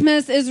ruined.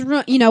 Christmas is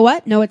you know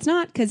what? No, it's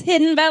not, because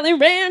Hidden Valley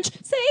Ranch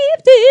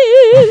saved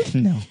it.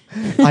 No,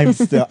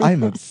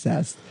 I'm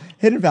obsessed.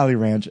 Hidden Valley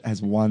Ranch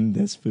has won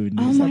this food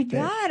Oh news my update.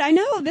 God, I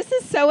know. This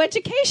is so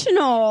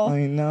educational.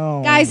 I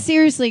know. Guys,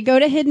 seriously, go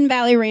to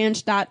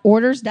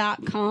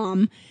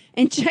hiddenvalleyranch.orders.com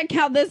and check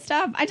out this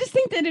stuff. I just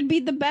think that it'd be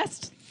the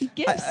best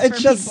gifts It's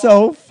for just people.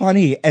 so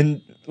funny,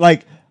 and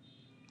like,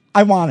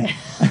 I want it.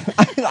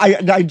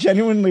 I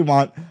genuinely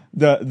want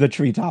the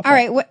tree topper. All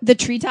right, what the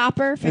tree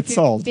topper for It's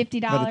sold,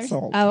 $50? but it's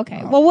sold. Oh,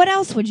 okay. Oh. Well, what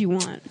else would you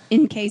want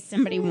in case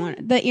somebody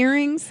wanted the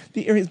earrings?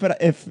 The earrings, but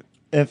if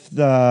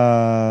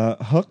the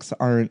hooks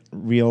aren't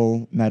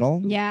real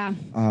metal, Yeah.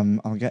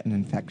 I'll get an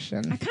infection.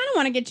 I kind of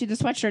want to get you the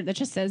sweatshirt that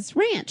just says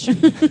ranch.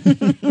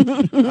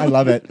 I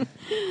love it.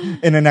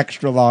 In an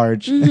extra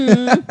large. In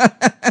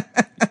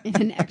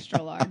an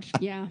extra large.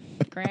 Yeah.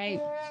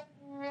 Great.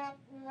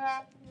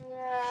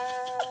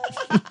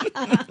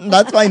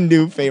 That's my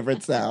new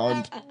favorite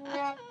sound.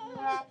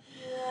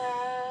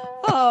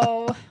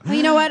 Oh. Well,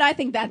 you know what? I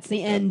think that's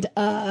the end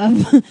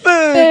of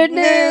Food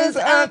news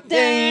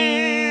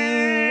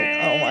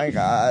update. Oh my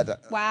God.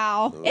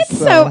 Wow. It's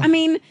So- so, I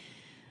mean,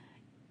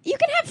 you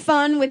can have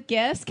fun with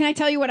gifts. Can I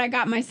tell you what I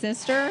got my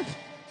sister?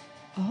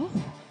 Oh.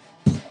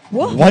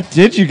 Whoa. What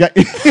did you get?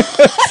 That's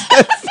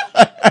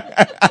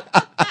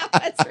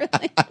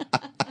really.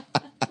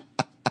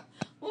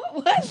 What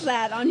was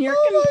that on your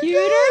Oh my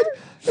computer? God.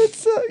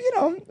 It's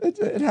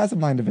it has a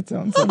mind of its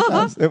own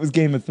sometimes. It was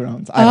Game of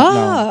Thrones. I don't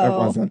know. It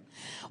wasn't.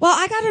 Well,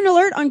 I got an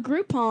alert on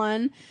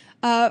Groupon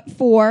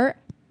for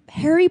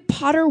Harry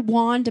Potter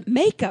wand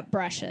makeup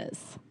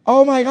brushes.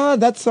 Oh my God,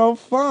 that's so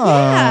fun.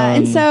 Yeah,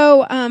 and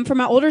so for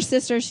my older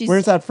sister, she's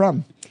Where's that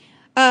from?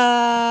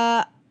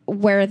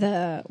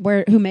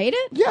 who made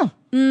it? Yeah.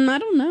 I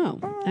don't know,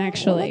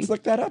 actually. Let's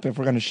look that up if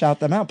we're going to shout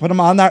them out. Put them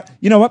on our,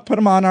 you know what? Put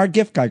them on our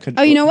gift guide.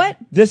 Oh, you know what?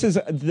 This is,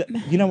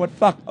 you know what?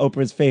 Fuck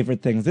Oprah's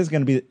favorite things. This is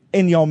going to be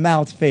in your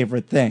mouth's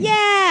favorite thing.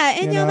 Yeah,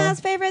 in You your know?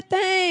 mouth's favorite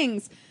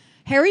things.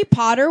 Harry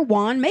Potter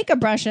wand makeup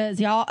brushes,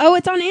 y'all. Oh,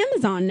 it's on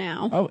Amazon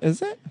now. Oh,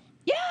 is it?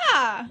 Yeah.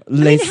 I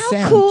Les mean, how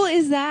Saints. cool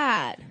is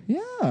that?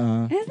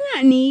 Yeah. Isn't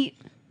that neat?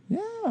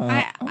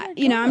 Yeah.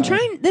 I'm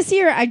trying this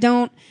year. I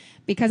don't,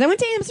 because I went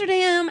to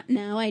Amsterdam.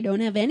 Now I don't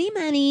have any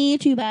money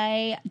to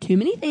buy too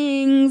many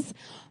things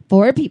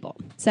for people.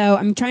 So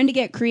I'm trying to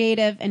get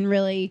creative and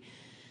really,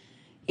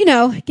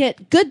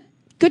 get good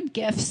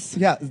gifts.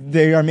 Yeah,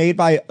 they are made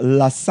by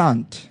La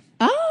Sante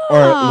Oh, or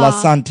La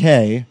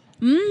Sante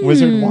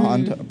Wizard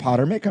Wand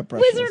Potter makeup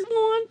brushes. Wizard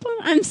wand.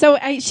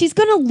 She's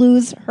gonna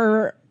lose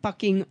her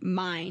fucking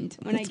mind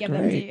when I give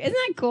them to great. you. Isn't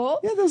that cool?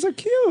 Yeah, those are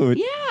cute.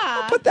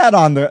 Yeah. Put that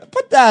on the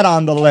list. That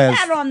on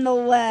the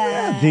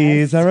list.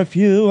 These are a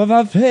few of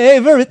our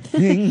favorite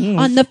things.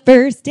 On the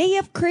first day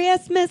of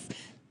Christmas,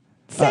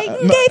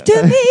 Satan gave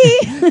to me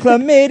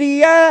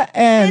Chlamydia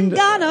and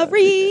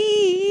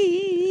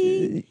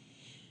gonorrhea.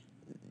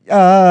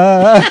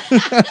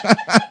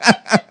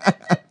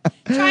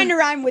 Trying to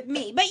rhyme with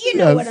me, but you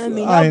know Yes, what I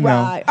mean. I All know.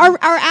 right. Our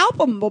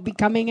album will be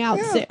coming out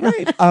soon.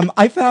 Right.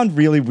 I found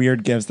really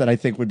weird gifts that I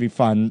think would be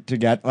fun to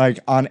get, like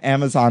on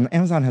Amazon.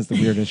 Amazon has the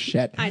weirdest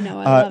shit. I know,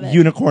 I love it.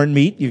 Unicorn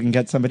meat. You can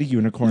get somebody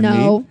unicorn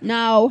meat.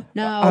 No.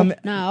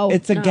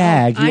 It's a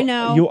gag. I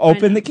know. You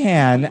open I the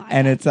can know.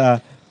 and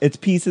it's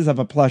pieces of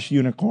a plush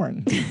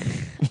unicorn.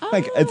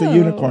 Like it's a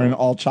unicorn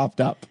all chopped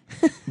up,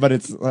 but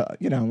it's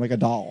like a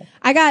doll.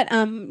 I got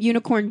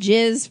unicorn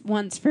jizz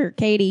once for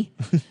Katie.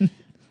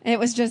 It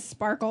was just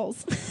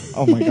sparkles.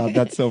 Oh my god,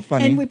 that's so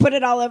funny. And we put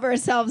it all over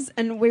ourselves,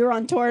 and we were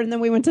on tour, and then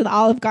we went to the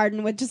Olive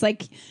Garden with just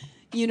like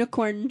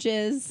unicorn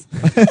jizz.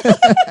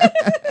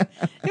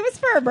 It was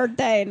for her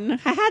birthday, and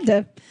I had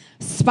to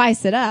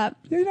spice it up.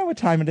 You know what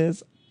time it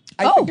is?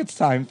 I Oh. think it's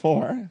time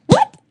for.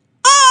 What?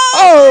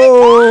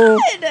 Oh!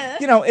 my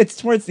God! It's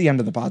towards the end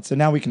of the pod, so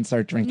now we can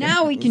start drinking.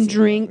 Now we can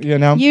drink.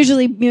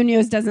 Usually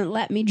Munoz doesn't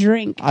let me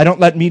drink. I don't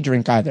let me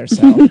drink either,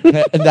 so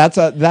that's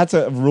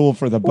a rule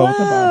for the both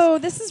of us. Whoa,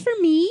 this is for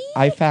me?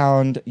 I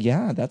found,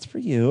 that's for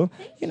you.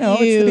 It's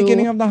the you.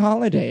 beginning of the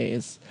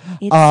holidays.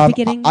 It's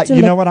beginning to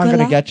you know look what I'm a going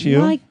to lot get you?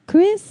 like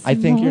Christmas. I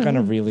think you're going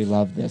to really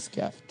love this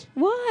gift.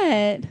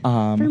 What?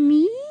 For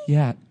me?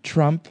 Yeah,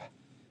 Trump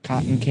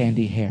cotton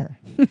candy hair.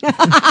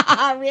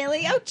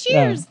 Really? Oh,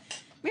 cheers.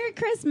 Merry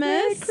Christmas.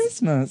 Merry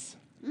Christmas.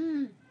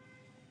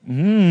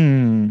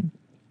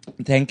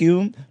 Thank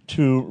you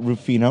to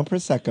Rufino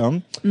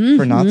Prosecco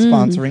for not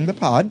sponsoring the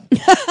pod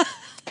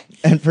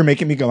and for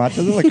making me go out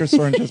to the liquor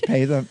store and just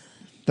pay the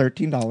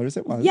 $13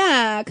 it was.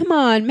 Yeah, come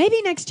on. Maybe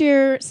next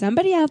year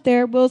somebody out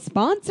there will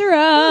sponsor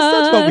us.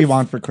 That's what we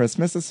want for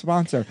Christmas, a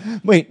sponsor.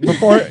 Wait,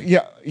 before,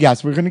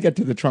 yes, we're going to get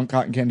to the Trump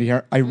cotton candy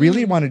here. I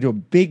really want to do a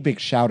big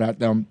shout out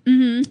though.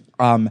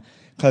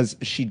 Because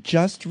she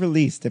just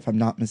released, if I'm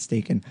not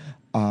mistaken,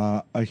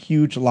 a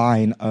huge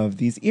line of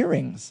these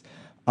earrings.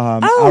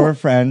 Our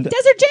friend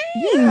Desert Jane.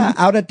 Yeah,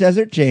 out at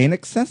Desert Jane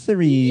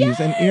accessories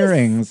and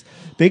earrings.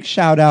 Big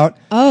shout out.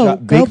 Oh,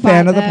 go big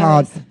fan buy of the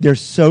pod. those. They're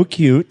so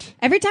cute.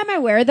 Every time I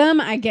wear them,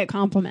 I get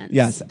compliments.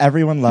 Yes,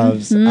 everyone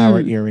loves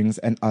our earrings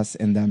and us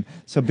in them.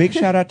 So big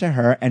shout out to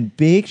her and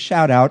big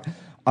shout out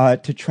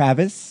to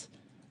Travis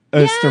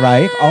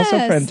Osterreich, also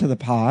Yes. friend to the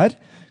pod.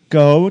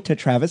 Go to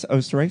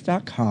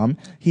travisosterreich.com.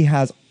 He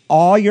has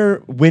all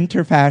your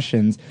winter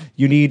fashions.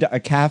 You need a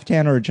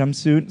caftan or a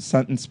jumpsuit,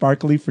 something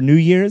sparkly for New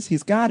Year's,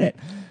 he's got it.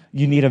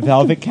 You need a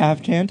velvet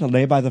caftan to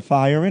lay by the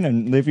fire in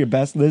and live your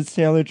best Liz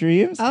Taylor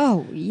dreams.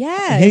 Oh,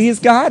 yes. He's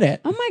got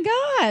it. Oh, my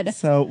God.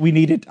 So we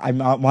needed, I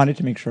wanted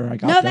to make sure I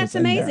got No, those that's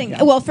in there, amazing.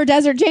 yeah. Well, for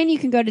Desert Jane, you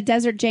can go to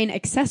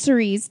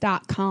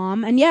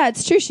desertjaneaccessories.com. And yeah,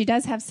 it's true. She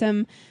does have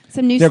some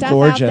new They're stuff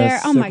gorgeous. out there.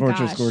 Oh, They're my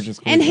gorgeous, gosh. gorgeous,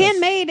 And gorgeous.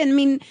 handmade. And I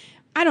mean,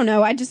 I don't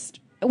know.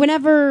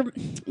 Whenever,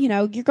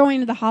 you're going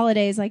to the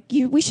holidays,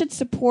 we should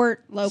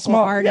support local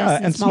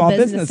artists and small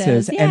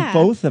businesses. And Yeah.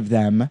 both of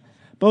them,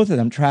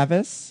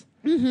 Travis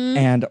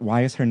and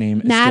why is her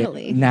name?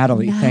 Natalie.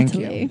 Natalie, thank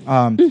you.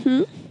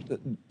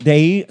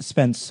 They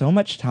spend so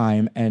much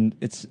time and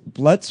it's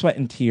blood, sweat,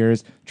 and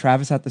tears.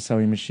 Travis at the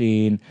sewing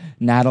machine,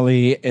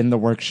 Natalie in the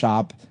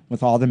workshop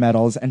with all the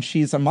medals, and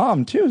she's a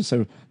mom too.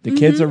 So the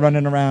kids are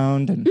running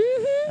around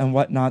and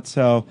whatnot.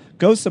 So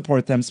go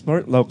support them,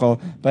 support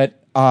local. But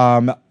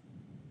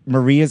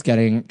Marie is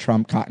getting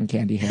Trump cotton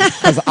candy hair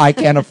because I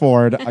can't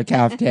afford a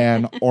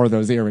caftan or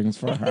those earrings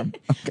for her.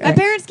 Okay? My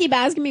parents keep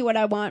asking me what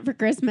I want for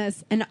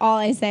Christmas, and all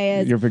I say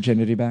is, Your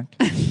virginity back?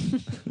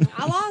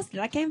 I lost it.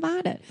 I can't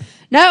find it.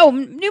 No,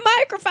 new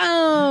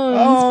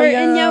microphones for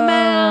in your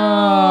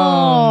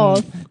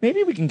mouth.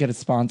 Maybe we can get a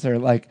sponsor,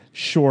 like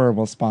Shure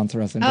will sponsor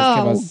us and just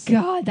give Oh, us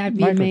God, that'd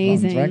be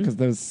microphones, amazing. right? Because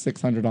those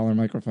 $600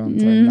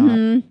 microphones are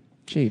not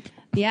cheap.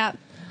 Yeah.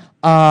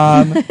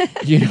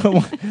 You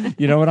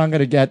know what I'm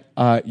gonna get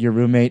your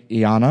roommate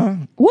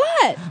Iana?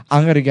 What?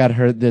 I'm gonna get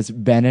her this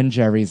Ben and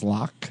Jerry's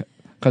lock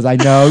because I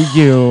know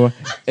you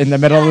in the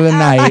middle of the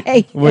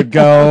night would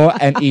go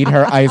and eat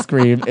her ice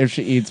cream if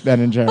she eats Ben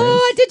and Jerry's. Oh,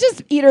 I did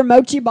just eat her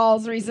mochi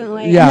balls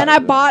recently. Yeah. And then I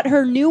bought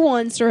her new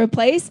ones to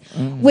replace,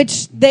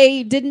 which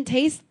they didn't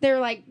taste. They're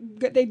like,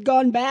 they'd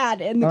gone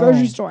bad in the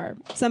grocery store.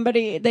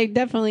 They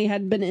definitely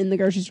had been in the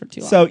grocery store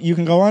too long. So you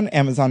can go on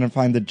Amazon and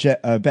find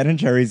the Ben and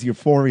Jerry's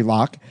Euphoria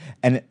lock,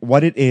 and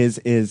what it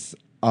is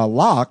a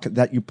lock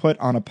that you put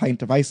on a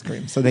pint of ice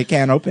cream so they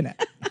can't open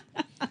it.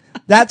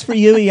 That's for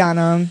you,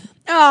 Iana.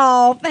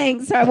 Oh,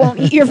 thanks. I won't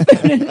eat your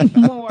food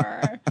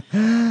anymore.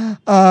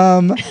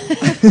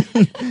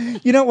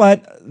 You know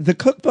what? The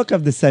cookbook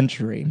of the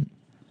century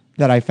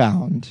that I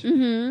found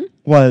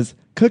was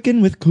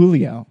Cooking with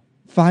Coolio.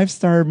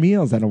 5-star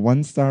meals at a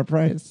 1-star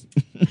price.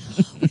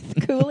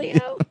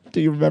 Coolio?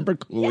 Do you remember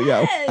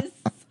Coolio? Yes.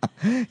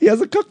 He has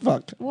a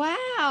cookbook.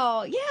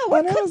 Wow. Yeah.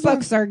 What On Amazon.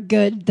 cookbooks are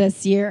good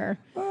this year?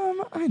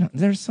 I don't.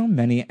 There's so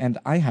many, and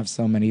I have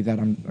so many that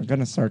I'm going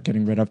to start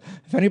getting rid of.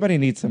 If anybody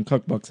needs some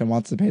cookbooks and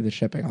wants to pay the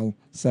shipping, I'll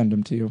send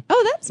them to you.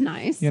 Oh, that's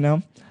nice. You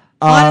know,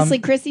 Honestly,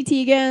 Chrissy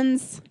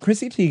Teigen's.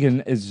 Chrissy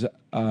Teigen is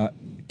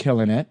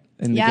killing it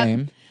in the Yep.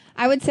 game.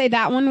 I would say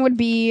that one would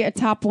be a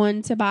top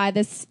one to buy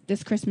this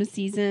Christmas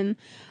season.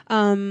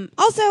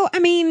 Also, I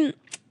mean,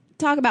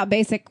 talk about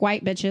basic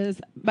white bitches,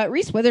 but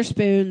Reese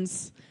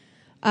Witherspoon's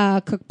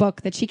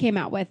cookbook that she came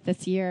out with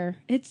this year,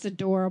 it's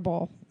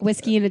adorable.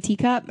 Whiskey in a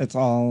Teacup. It's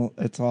all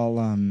It's all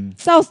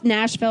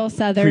Nashville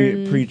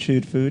Southern.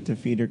 pre-chewed food to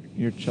feed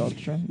your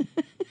children.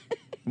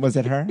 Was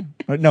it her?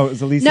 Or, no, it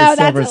was Alicia No,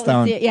 that's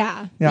Silverstone.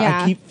 Alicia, yeah.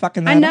 I keep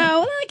fucking that I up.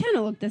 know. They kind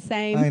of look the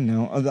same. I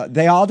know.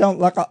 They all don't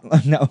look...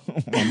 No.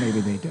 Well,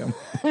 maybe they do.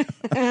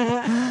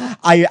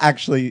 I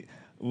actually...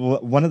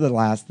 One of the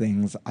last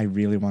things I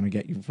really want to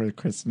get you for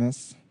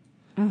Christmas,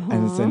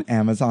 and it's an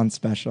Amazon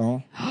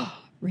special.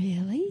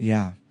 Really?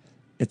 Yeah.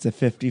 It's a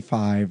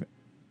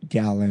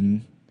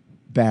 55-gallon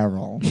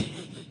barrel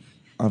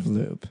of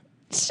lube.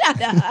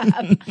 Shut up. I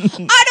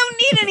don't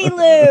need any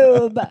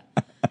lube.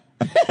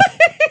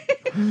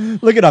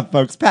 Look it up,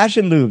 folks.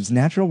 Passion Lubes,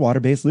 natural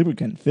water-based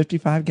lubricant,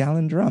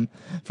 55-gallon drum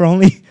for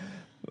only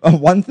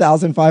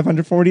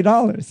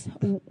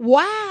 $1,540.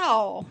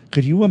 Wow.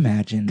 Could you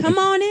imagine? Come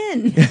on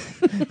in.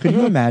 Could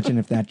you imagine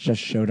if that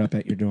just showed up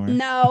at your door?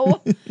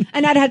 No.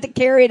 And I'd have to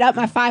carry it up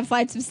my 5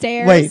 flights of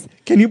stairs. Wait,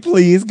 can you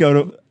please go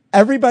to...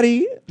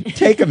 Everybody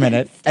take a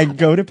minute and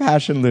go to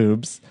Passion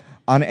Lubes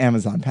on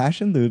Amazon.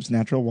 Passion Lubes,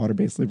 natural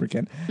water-based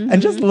lubricant.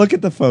 And just look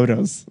at the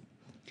photos.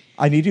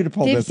 I need you to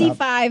pull this up.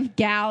 55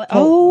 gallon.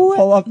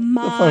 Pull up the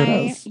my.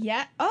 photos.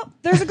 Yeah. Oh,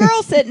 there's a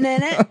girl sitting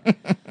in it.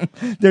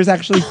 There's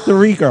actually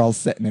 3 girls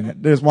sitting in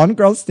it. There's 1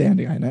 girl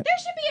standing on it. There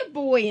should be a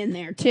boy in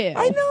there, too.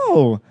 I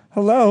know.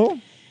 Hello.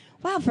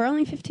 Wow, for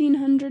only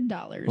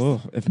 $1,500.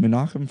 Oh, if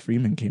Menachem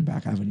Freeman came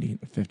back, I would need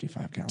a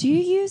 55-gallon. Do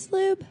you use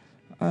lube?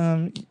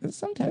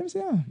 Sometimes,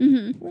 yeah.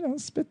 You know,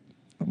 spit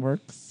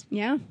works.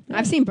 Yeah.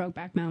 I've seen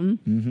Brokeback Mountain.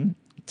 Mm-hmm.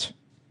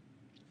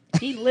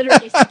 He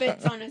literally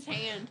spits on his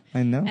hand.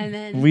 I know. And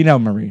then we know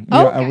Marie.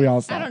 Okay. We all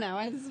saw I it. don't know.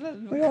 It's a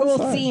We all cool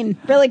saw it. scene.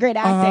 Really great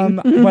acting.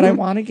 What I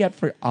want to get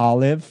for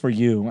Olive, for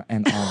you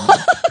and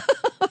Olive,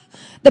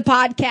 The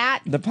podcat.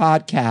 the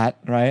podcat,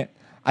 right?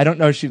 I don't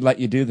know if she'd let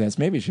you do this.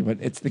 Maybe she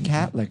would. It's the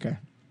cat liquor.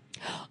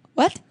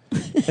 What?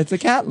 It's a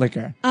cat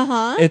liquor.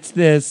 Uh-huh. It's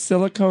this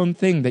silicone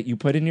thing that you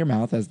put in your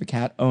mouth as the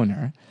cat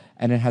owner,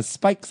 and it has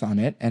spikes on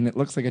it, and it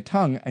looks like a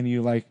tongue, and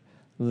you like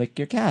lick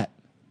your cat,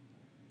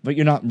 but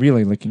you're not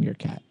really licking your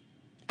cat.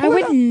 I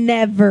would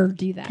never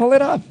do that. Pull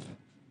it up.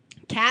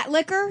 Cat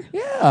liquor?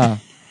 Yeah.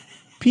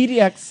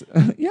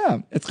 PDX.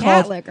 Yeah. It's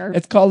Cat called liquor.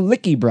 It's called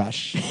Licky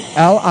Brush.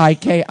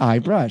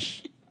 Liki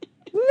brush.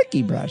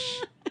 Licky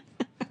Brush.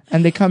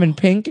 And they come in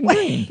pink and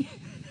green.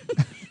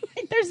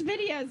 There's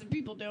videos of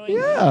people doing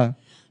Yeah.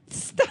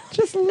 Stop.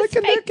 Just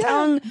licking their Fake cat.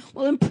 tongue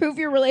will improve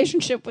your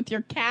relationship with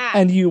your cat.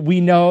 And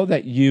we know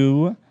that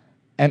you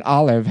and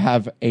Olive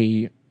have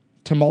a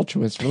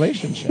tumultuous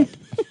relationship.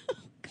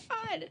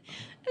 God.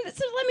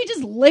 So let me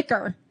just lick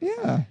her.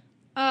 Yeah.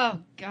 Oh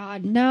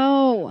God,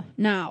 no.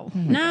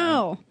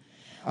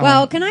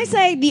 Well, can I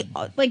say the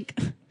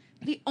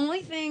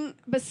only thing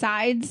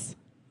besides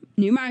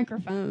new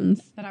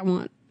microphones that I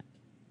want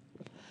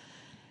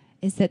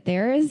is that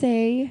there is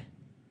a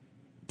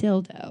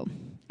dildo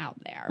out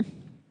there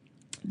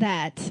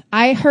that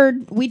I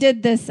heard. We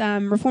did this.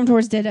 Reform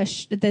Tours did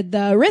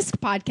the Risk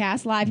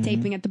podcast live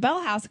taping at the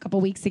Bell House a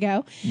couple weeks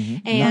ago,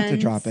 and Not to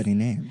drop any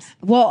names.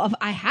 well,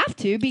 I have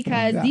to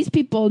because yeah. these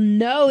people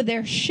know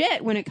their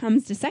shit when it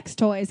comes to sex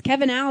toys.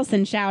 Kevin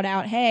Allison, shout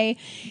out. Hey,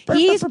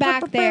 he's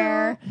back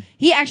there.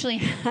 He actually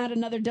had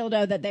another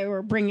dildo that they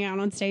were bringing out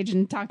on stage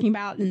and talking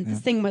about, and this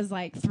thing was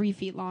like 3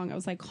 feet long. I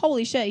was like,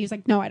 holy shit. He was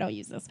like, no, I don't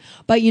use this.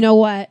 But you know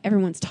what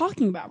everyone's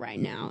talking about right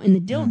now in the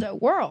dildo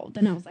world?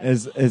 And I was like,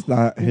 Is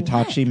the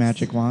Hitachi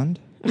magic wand?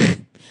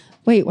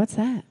 wait, what's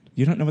that?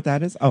 You don't know what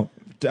that is? Oh,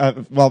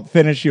 well,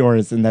 finish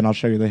yours and then I'll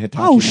show you the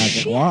Hitachi Oh,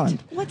 magic shit.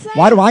 wand. What's that?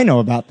 Why do I know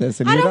about this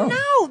and I you don't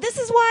know. This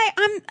is why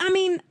I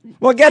mean.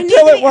 Well, get I to need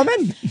it, to-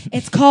 woman.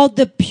 It's called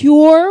the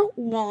Pure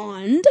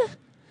Wand,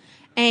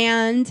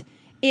 and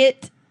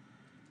it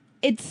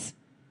it's,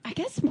 I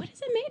guess, what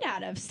is it made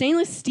out of?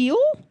 Stainless steel?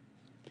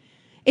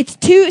 It's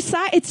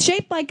it's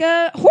shaped like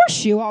a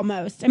horseshoe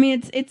almost. I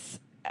mean, it's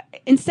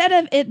instead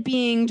of it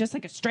being just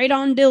like a straight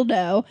on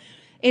dildo,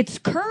 it's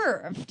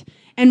curved.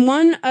 And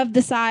one of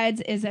the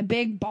sides is a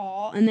big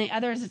ball and the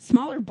other is a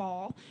smaller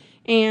ball.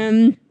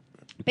 And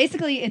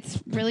basically, it's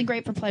really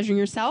great for pleasuring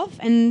yourself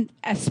and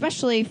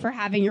especially for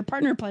having your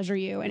partner pleasure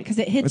you, and because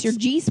it hits your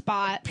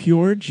G-spot.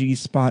 Pure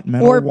G-spot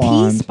metal or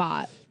wand.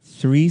 P-spot.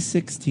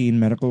 316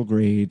 medical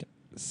grade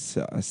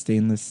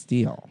stainless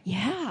steel.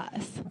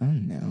 Yes. Oh,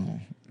 no.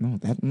 No,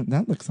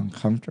 that looks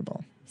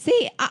uncomfortable.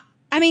 See,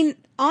 I mean,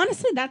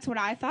 honestly, that's what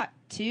I thought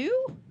too.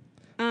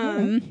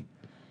 Right,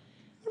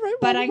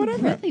 But well, I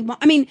whatever. really want.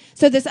 I mean,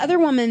 so this other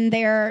woman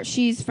there,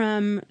 she's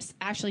from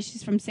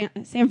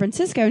San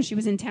Francisco, and she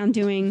was in town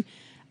doing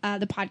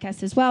the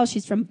podcast as well.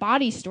 She's from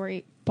Body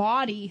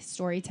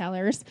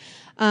Storytellers,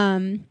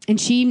 and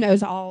she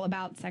knows all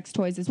about sex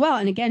toys as well.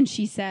 And again,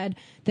 she said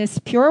this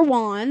Pure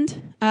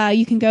Wand,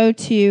 you can go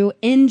to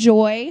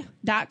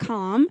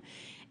enjoy.com,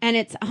 and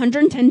it's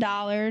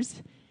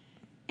 $110.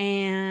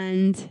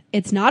 And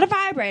it's not a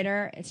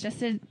vibrator. It's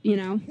just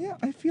Yeah,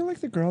 I feel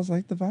like the girls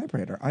like the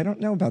vibrator. I don't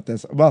know about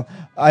this. Well,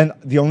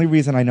 the only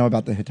reason I know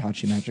about the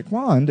Hitachi Magic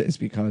Wand is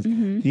because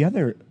the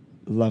other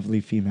lovely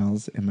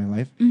females in my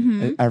life,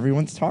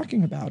 everyone's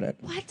talking about it.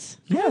 What?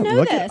 Yeah, I don't know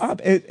look this. it up.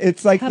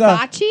 It's like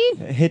Hibachi?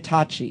 the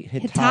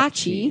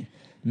Hitachi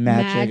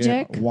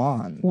Magic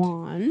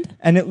Wand.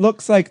 And it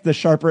looks like the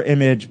Sharper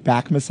Image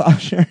back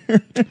massager.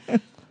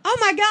 Oh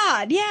my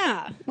God!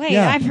 Yeah. Wait,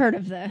 Yeah. I've heard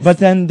of this. But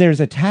then there's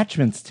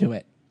attachments to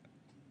it.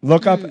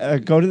 Look up,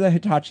 go to the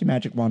Hitachi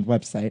Magic Wand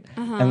website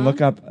and look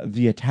up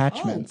the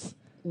attachments.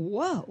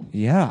 Whoa.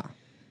 Yeah.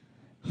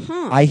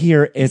 Huh. I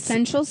hear it's.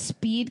 Essential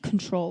speed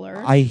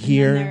controller. I And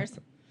hear. then there's-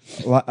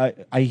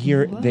 I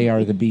hear they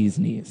are the bee's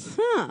knees.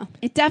 Huh.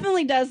 It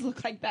definitely does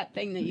look like that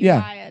thing that you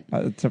buy Yeah,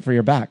 at. for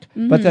your back.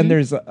 But then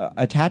there's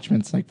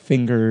attachments like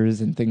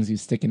fingers and things you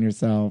stick in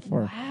yourself.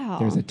 Or Wow.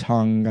 there's a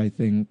tongue, I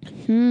think.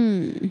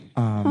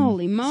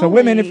 Holy moly. So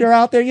women, if you're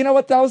out there, you know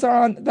what those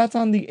are on? That's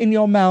on the in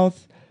your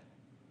mouth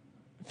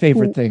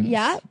favorite things.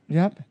 Yep.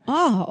 Yep.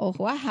 Oh,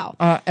 wow.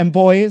 And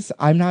boys,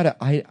 I'm not.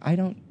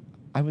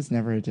 I was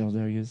never a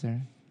dildo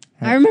user.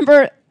 I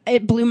remember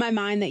it blew my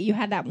mind that you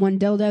had that one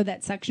dildo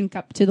that suction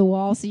cup to the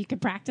wall so you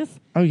could practice.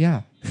 Oh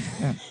yeah.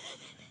 Yeah.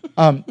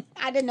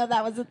 I didn't know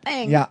that was a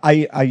thing. Yeah,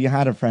 I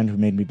had a friend who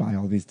made me buy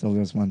all these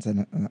dildos once,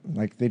 and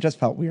like they just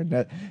felt weird.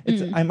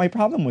 My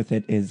problem with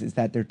it is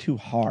that they're too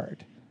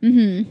hard.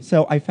 Mm-hmm.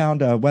 So I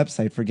found a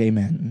website for gay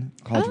men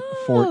called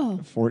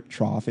Fort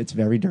Trough. It's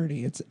very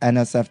dirty. It's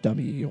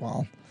NSFW, you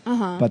all.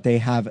 But they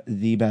have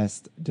the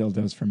best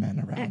dildos for men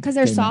around. Because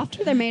they're Gay men.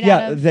 softer? They're made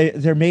out of...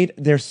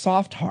 they're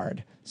soft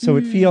hard, so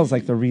it feels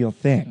like the real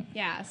thing.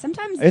 Yeah,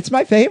 sometimes... It's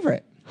my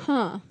favorite.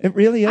 Huh. It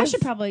really is. I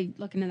should probably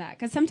look into that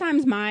because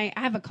sometimes I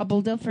have a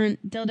couple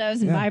different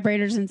dildos and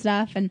vibrators and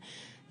stuff, and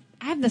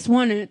I have this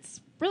one and it's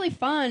really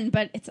fun,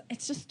 but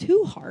it's just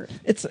too hard.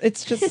 It's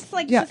just It's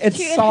like yeah, just it's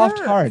it soft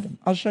hurts. hard.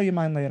 I'll show you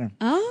mine later.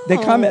 Oh, They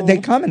come and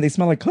they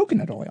smell like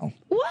coconut oil.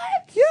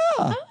 What?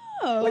 Yeah.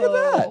 Oh, Look at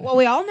that. Well,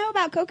 we all know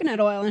about coconut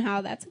oil and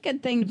how that's a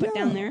good thing to put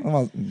down there.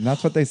 Well,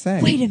 that's what they say.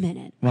 Wait a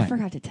minute, I What?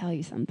 forgot to tell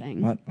you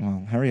something. What?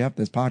 Well, hurry up.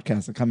 This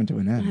podcast is coming to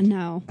an I end.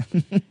 know.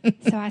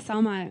 So I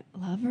saw my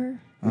lover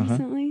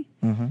recently.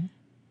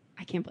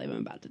 I can't believe I'm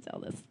about to tell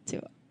this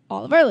to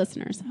all of our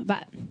listeners,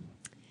 but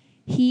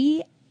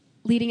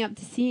leading up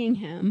to seeing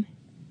him,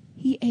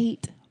 he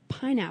ate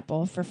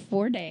pineapple for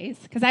 4 days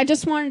because I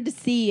just wanted to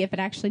see if it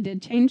actually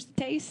did change the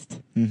taste.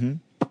 Mm-hmm.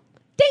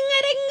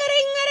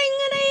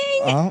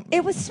 Ding-a-ding-a-ding-a-ding-a-ding. Oh.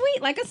 It was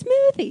sweet, like a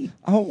smoothie.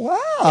 Oh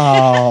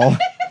wow.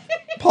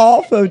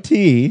 Paul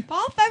Foti,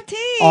 Paul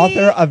Foti.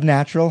 author of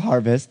Natural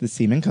Harvest, the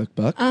Semen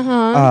Cookbook,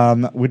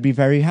 would be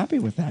very happy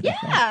with that. I think.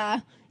 Yeah.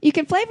 You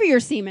can flavor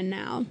your semen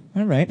now.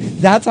 All right.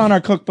 That's on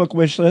our cookbook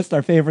wish list,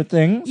 our favorite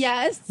things.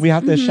 Yes. We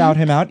have to shout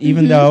him out,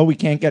 even though we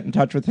can't get in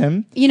touch with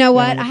him. You know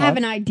what? wanna I have talk?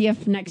 an idea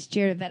for next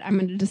year that I'm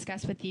going to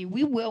discuss with you.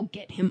 We will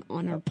get him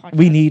on our podcast.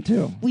 We need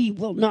to. We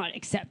will not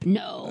accept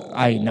no.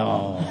 I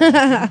know.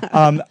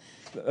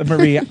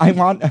 Marie, I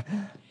want.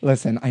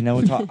 Listen, I know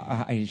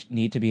I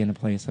need to be in a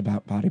place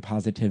about body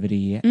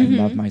positivity and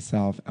love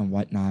myself and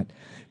whatnot,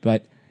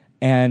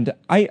 and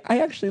I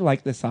actually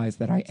like the size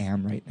that I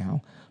am right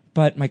now,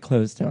 but my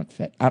clothes don't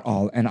fit at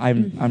all, and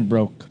I'm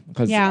broke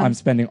because Yeah. I'm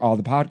spending all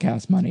the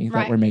podcast money that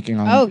Right. we're making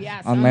on Oh,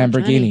 yeah, so on much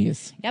money.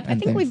 Lamborghinis. Yep, I and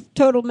think things. we've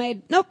total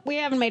made. Nope, we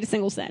haven't made a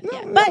single cent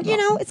yet. no, But no. you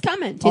know, it's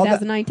coming. All that-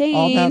 2019.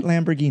 all that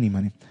Lamborghini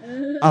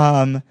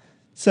money.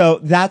 So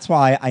that's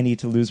why I need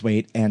to lose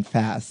weight and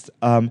fast.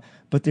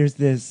 But there's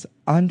this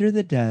under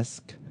the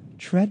desk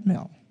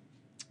treadmill.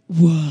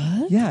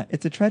 What? Yeah,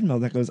 it's a treadmill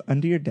that goes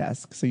under your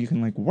desk so you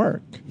can like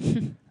work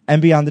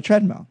and be on the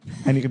treadmill.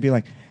 And you can be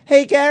like,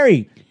 hey,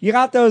 Gary, you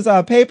got those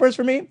papers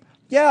for me?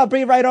 Yeah, I'll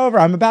be right over.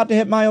 I'm about to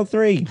hit mile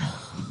 3.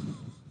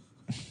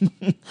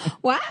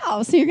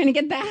 Wow. So you're gonna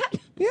get that?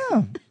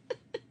 Yeah.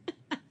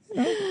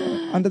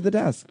 under the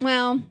desk.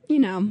 Well,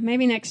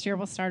 maybe next year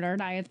we'll start our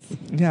diets.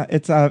 Yeah,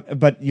 it's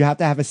but you have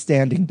to have a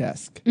standing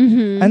desk,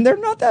 and they're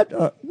not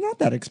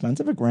that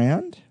expensive.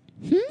 $1,000.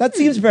 That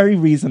seems very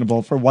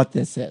reasonable for what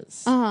this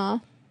is.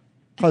 A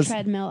 'Cause-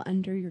 treadmill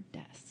under your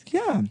desk.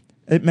 Yeah,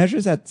 it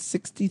measures at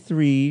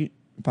 63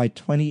 by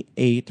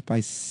 28 by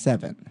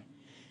 7.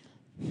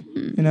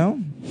 Yeah,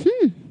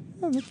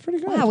 that's pretty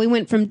good. Wow, we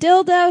went from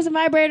dildos and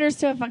vibrators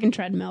to a fucking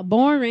treadmill.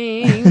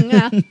 Boring.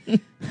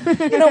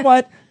 You know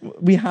what?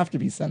 We have to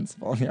be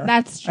sensible here.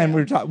 That's true. And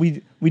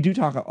we do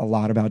talk a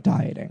lot about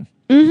dieting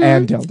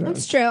and dildos.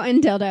 That's true.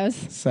 And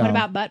dildos. So- What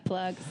about butt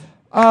plugs?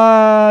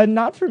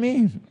 Not for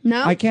me.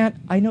 No? I can't.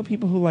 I know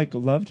people who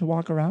love to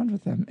walk around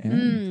with them.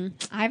 And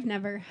I've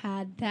never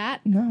had that.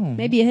 No.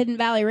 Maybe a Hidden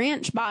Valley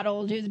Ranch bottle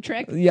will do the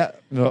trick. Yeah.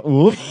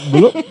 Whoop,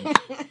 whoop.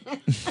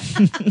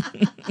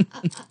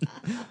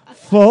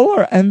 Full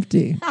or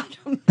empty? I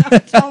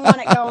don't want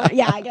it going.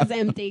 Yeah, I guess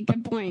empty.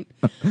 Good point.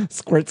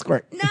 Squirt,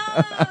 squirt. No.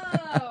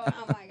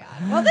 Oh my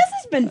god. Well, this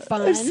has been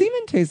fun. If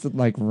semen tasted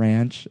like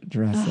ranch Oh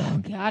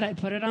dressing. god, I'd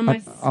put it on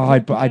my.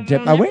 I'd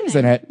dip my wings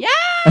in it. Yeah,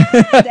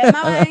 dip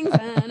my wings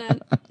in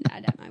it. I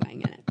dip my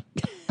wing in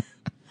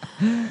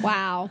it.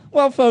 Wow.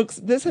 Well, folks,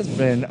 this has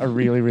been a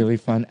really, really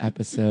fun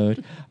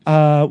episode.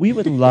 We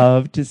would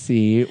love to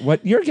see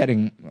what you're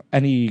getting.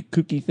 Any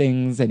kooky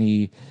things,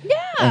 any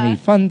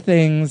fun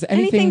things,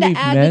 anything to we've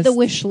add missed. to the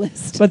wish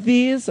list. But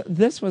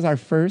this was our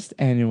first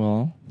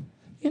annual,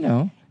 in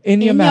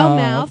your In mouth, your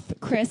mouth,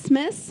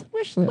 Christmas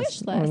wish list,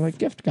 wish or list. like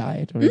gift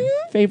guide, or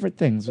favorite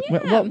things.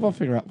 Yeah. We'll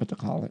figure out what to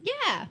call it.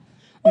 Yeah.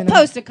 We'll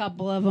post a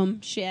couple of them.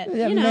 Shit.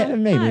 Yeah, Might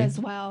maybe. as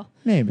well.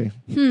 Maybe.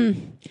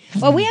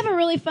 Well, we have a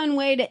really fun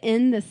way to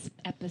end this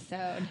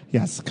episode.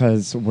 Yes,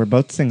 because we're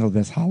both single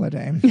this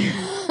holiday.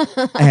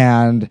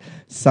 And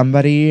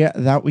somebody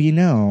that we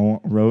know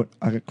wrote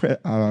a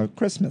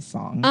Christmas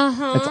song.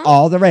 It's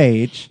all the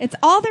rage It's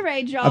all the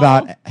rage, y'all.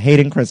 about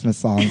hating Christmas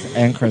songs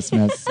and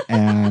Christmas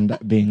and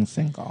being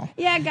single.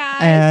 Yeah, guys.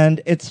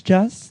 And it's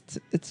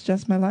just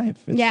my life.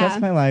 It's Yeah.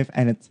 just my life.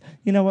 And it's,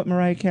 you know what,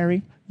 Mariah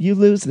Carey? You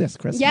lose this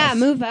Christmas. Yeah,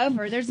 move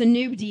over. There's a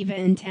new diva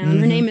in town.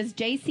 Her name is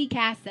JC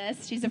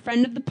Cassis. She's a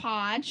friend of the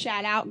pod.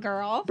 Shout out,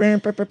 girl.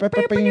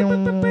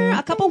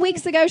 A couple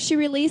weeks ago, she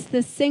released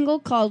this single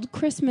called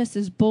Christmas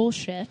is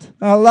Bullshit.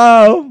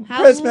 Hello.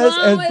 Christmas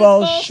Hello, is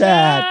bullshit.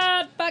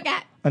 Fuck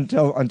it.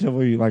 Until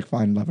we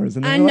find lovers.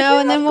 And then I we're know,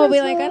 like, and then we'll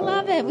be like, I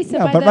love it. We said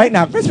No, by but the- right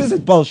now, Christmas is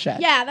bullshit.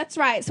 Yeah, that's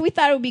right. So we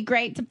thought it would be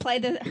great to play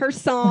her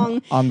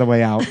song. On the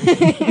way out.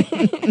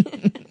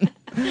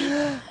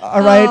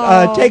 All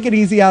right, take it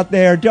easy out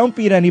there. Don't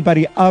beat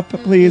anybody up,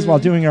 please, while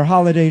doing your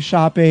holiday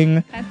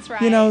shopping. That's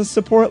right.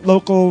 Support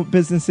local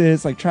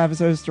businesses like Travis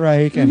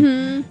Osterreich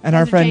and our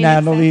Desert friend Jane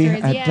Natalie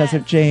Accessories, at yes.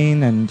 Desert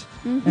Jane, and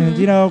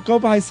go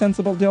buy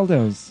sensible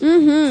dildos.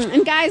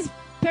 And guys,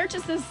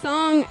 purchase this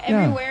song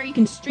everywhere. You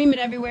can stream it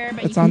everywhere,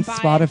 but It's you can on buy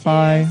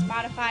Spotify. it too.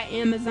 Spotify,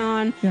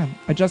 Amazon. Yeah,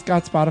 I just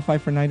got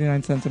Spotify for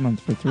 99 cents a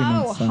month for 3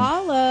 months. So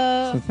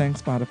holla. thanks,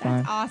 Spotify.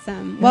 That's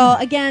awesome. Well,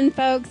 again,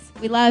 folks,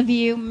 we love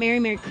you.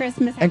 Merry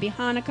Christmas. Happy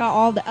Hanukkah.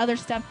 All the other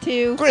stuff,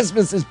 too.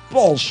 Christmas is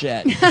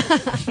bullshit.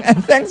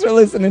 And thanks for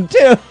listening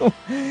to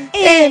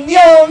In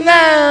Your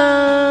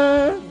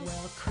Mouth.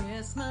 Well,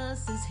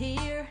 Christmas is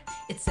here.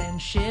 It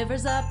sends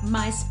shivers up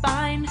my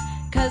spine.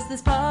 'Cause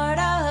this part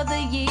of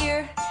the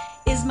year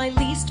is my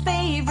least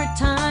favorite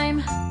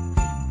time.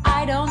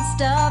 I don't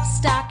stuff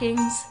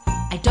stockings.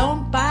 I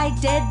don't buy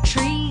dead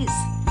trees.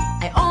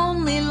 I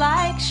only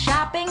like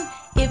shopping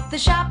if the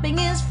shopping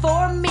is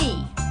for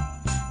me.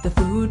 The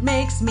food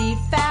makes me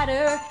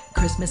fatter.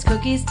 Christmas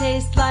cookies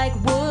taste like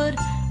wood.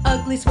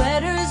 Ugly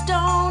sweaters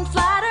don't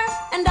flatter,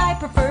 and I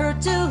prefer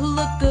to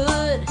look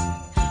good.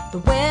 The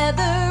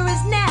weather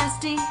is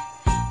nasty.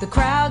 The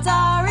crowds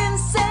are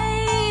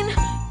insane.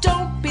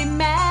 Don't be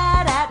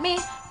mad at me,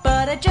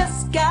 but I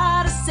just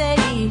gotta say,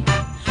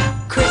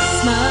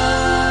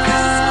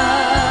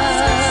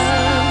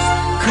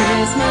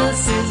 Christmas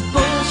is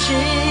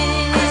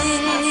bullshit.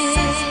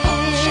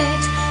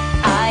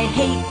 I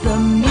hate the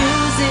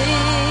music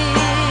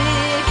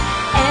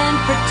and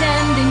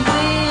pretending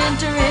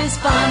winter is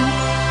fun.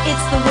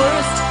 It's the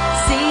worst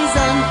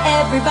season,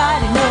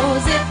 everybody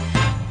knows it.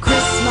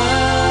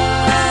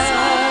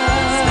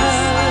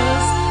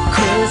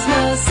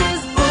 Christmas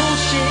is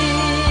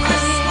bullshit.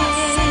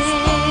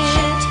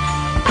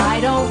 I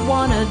don't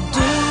wanna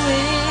do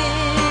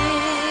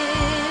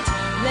it.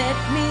 Let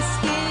me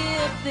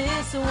skip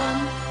this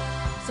one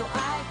so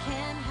I can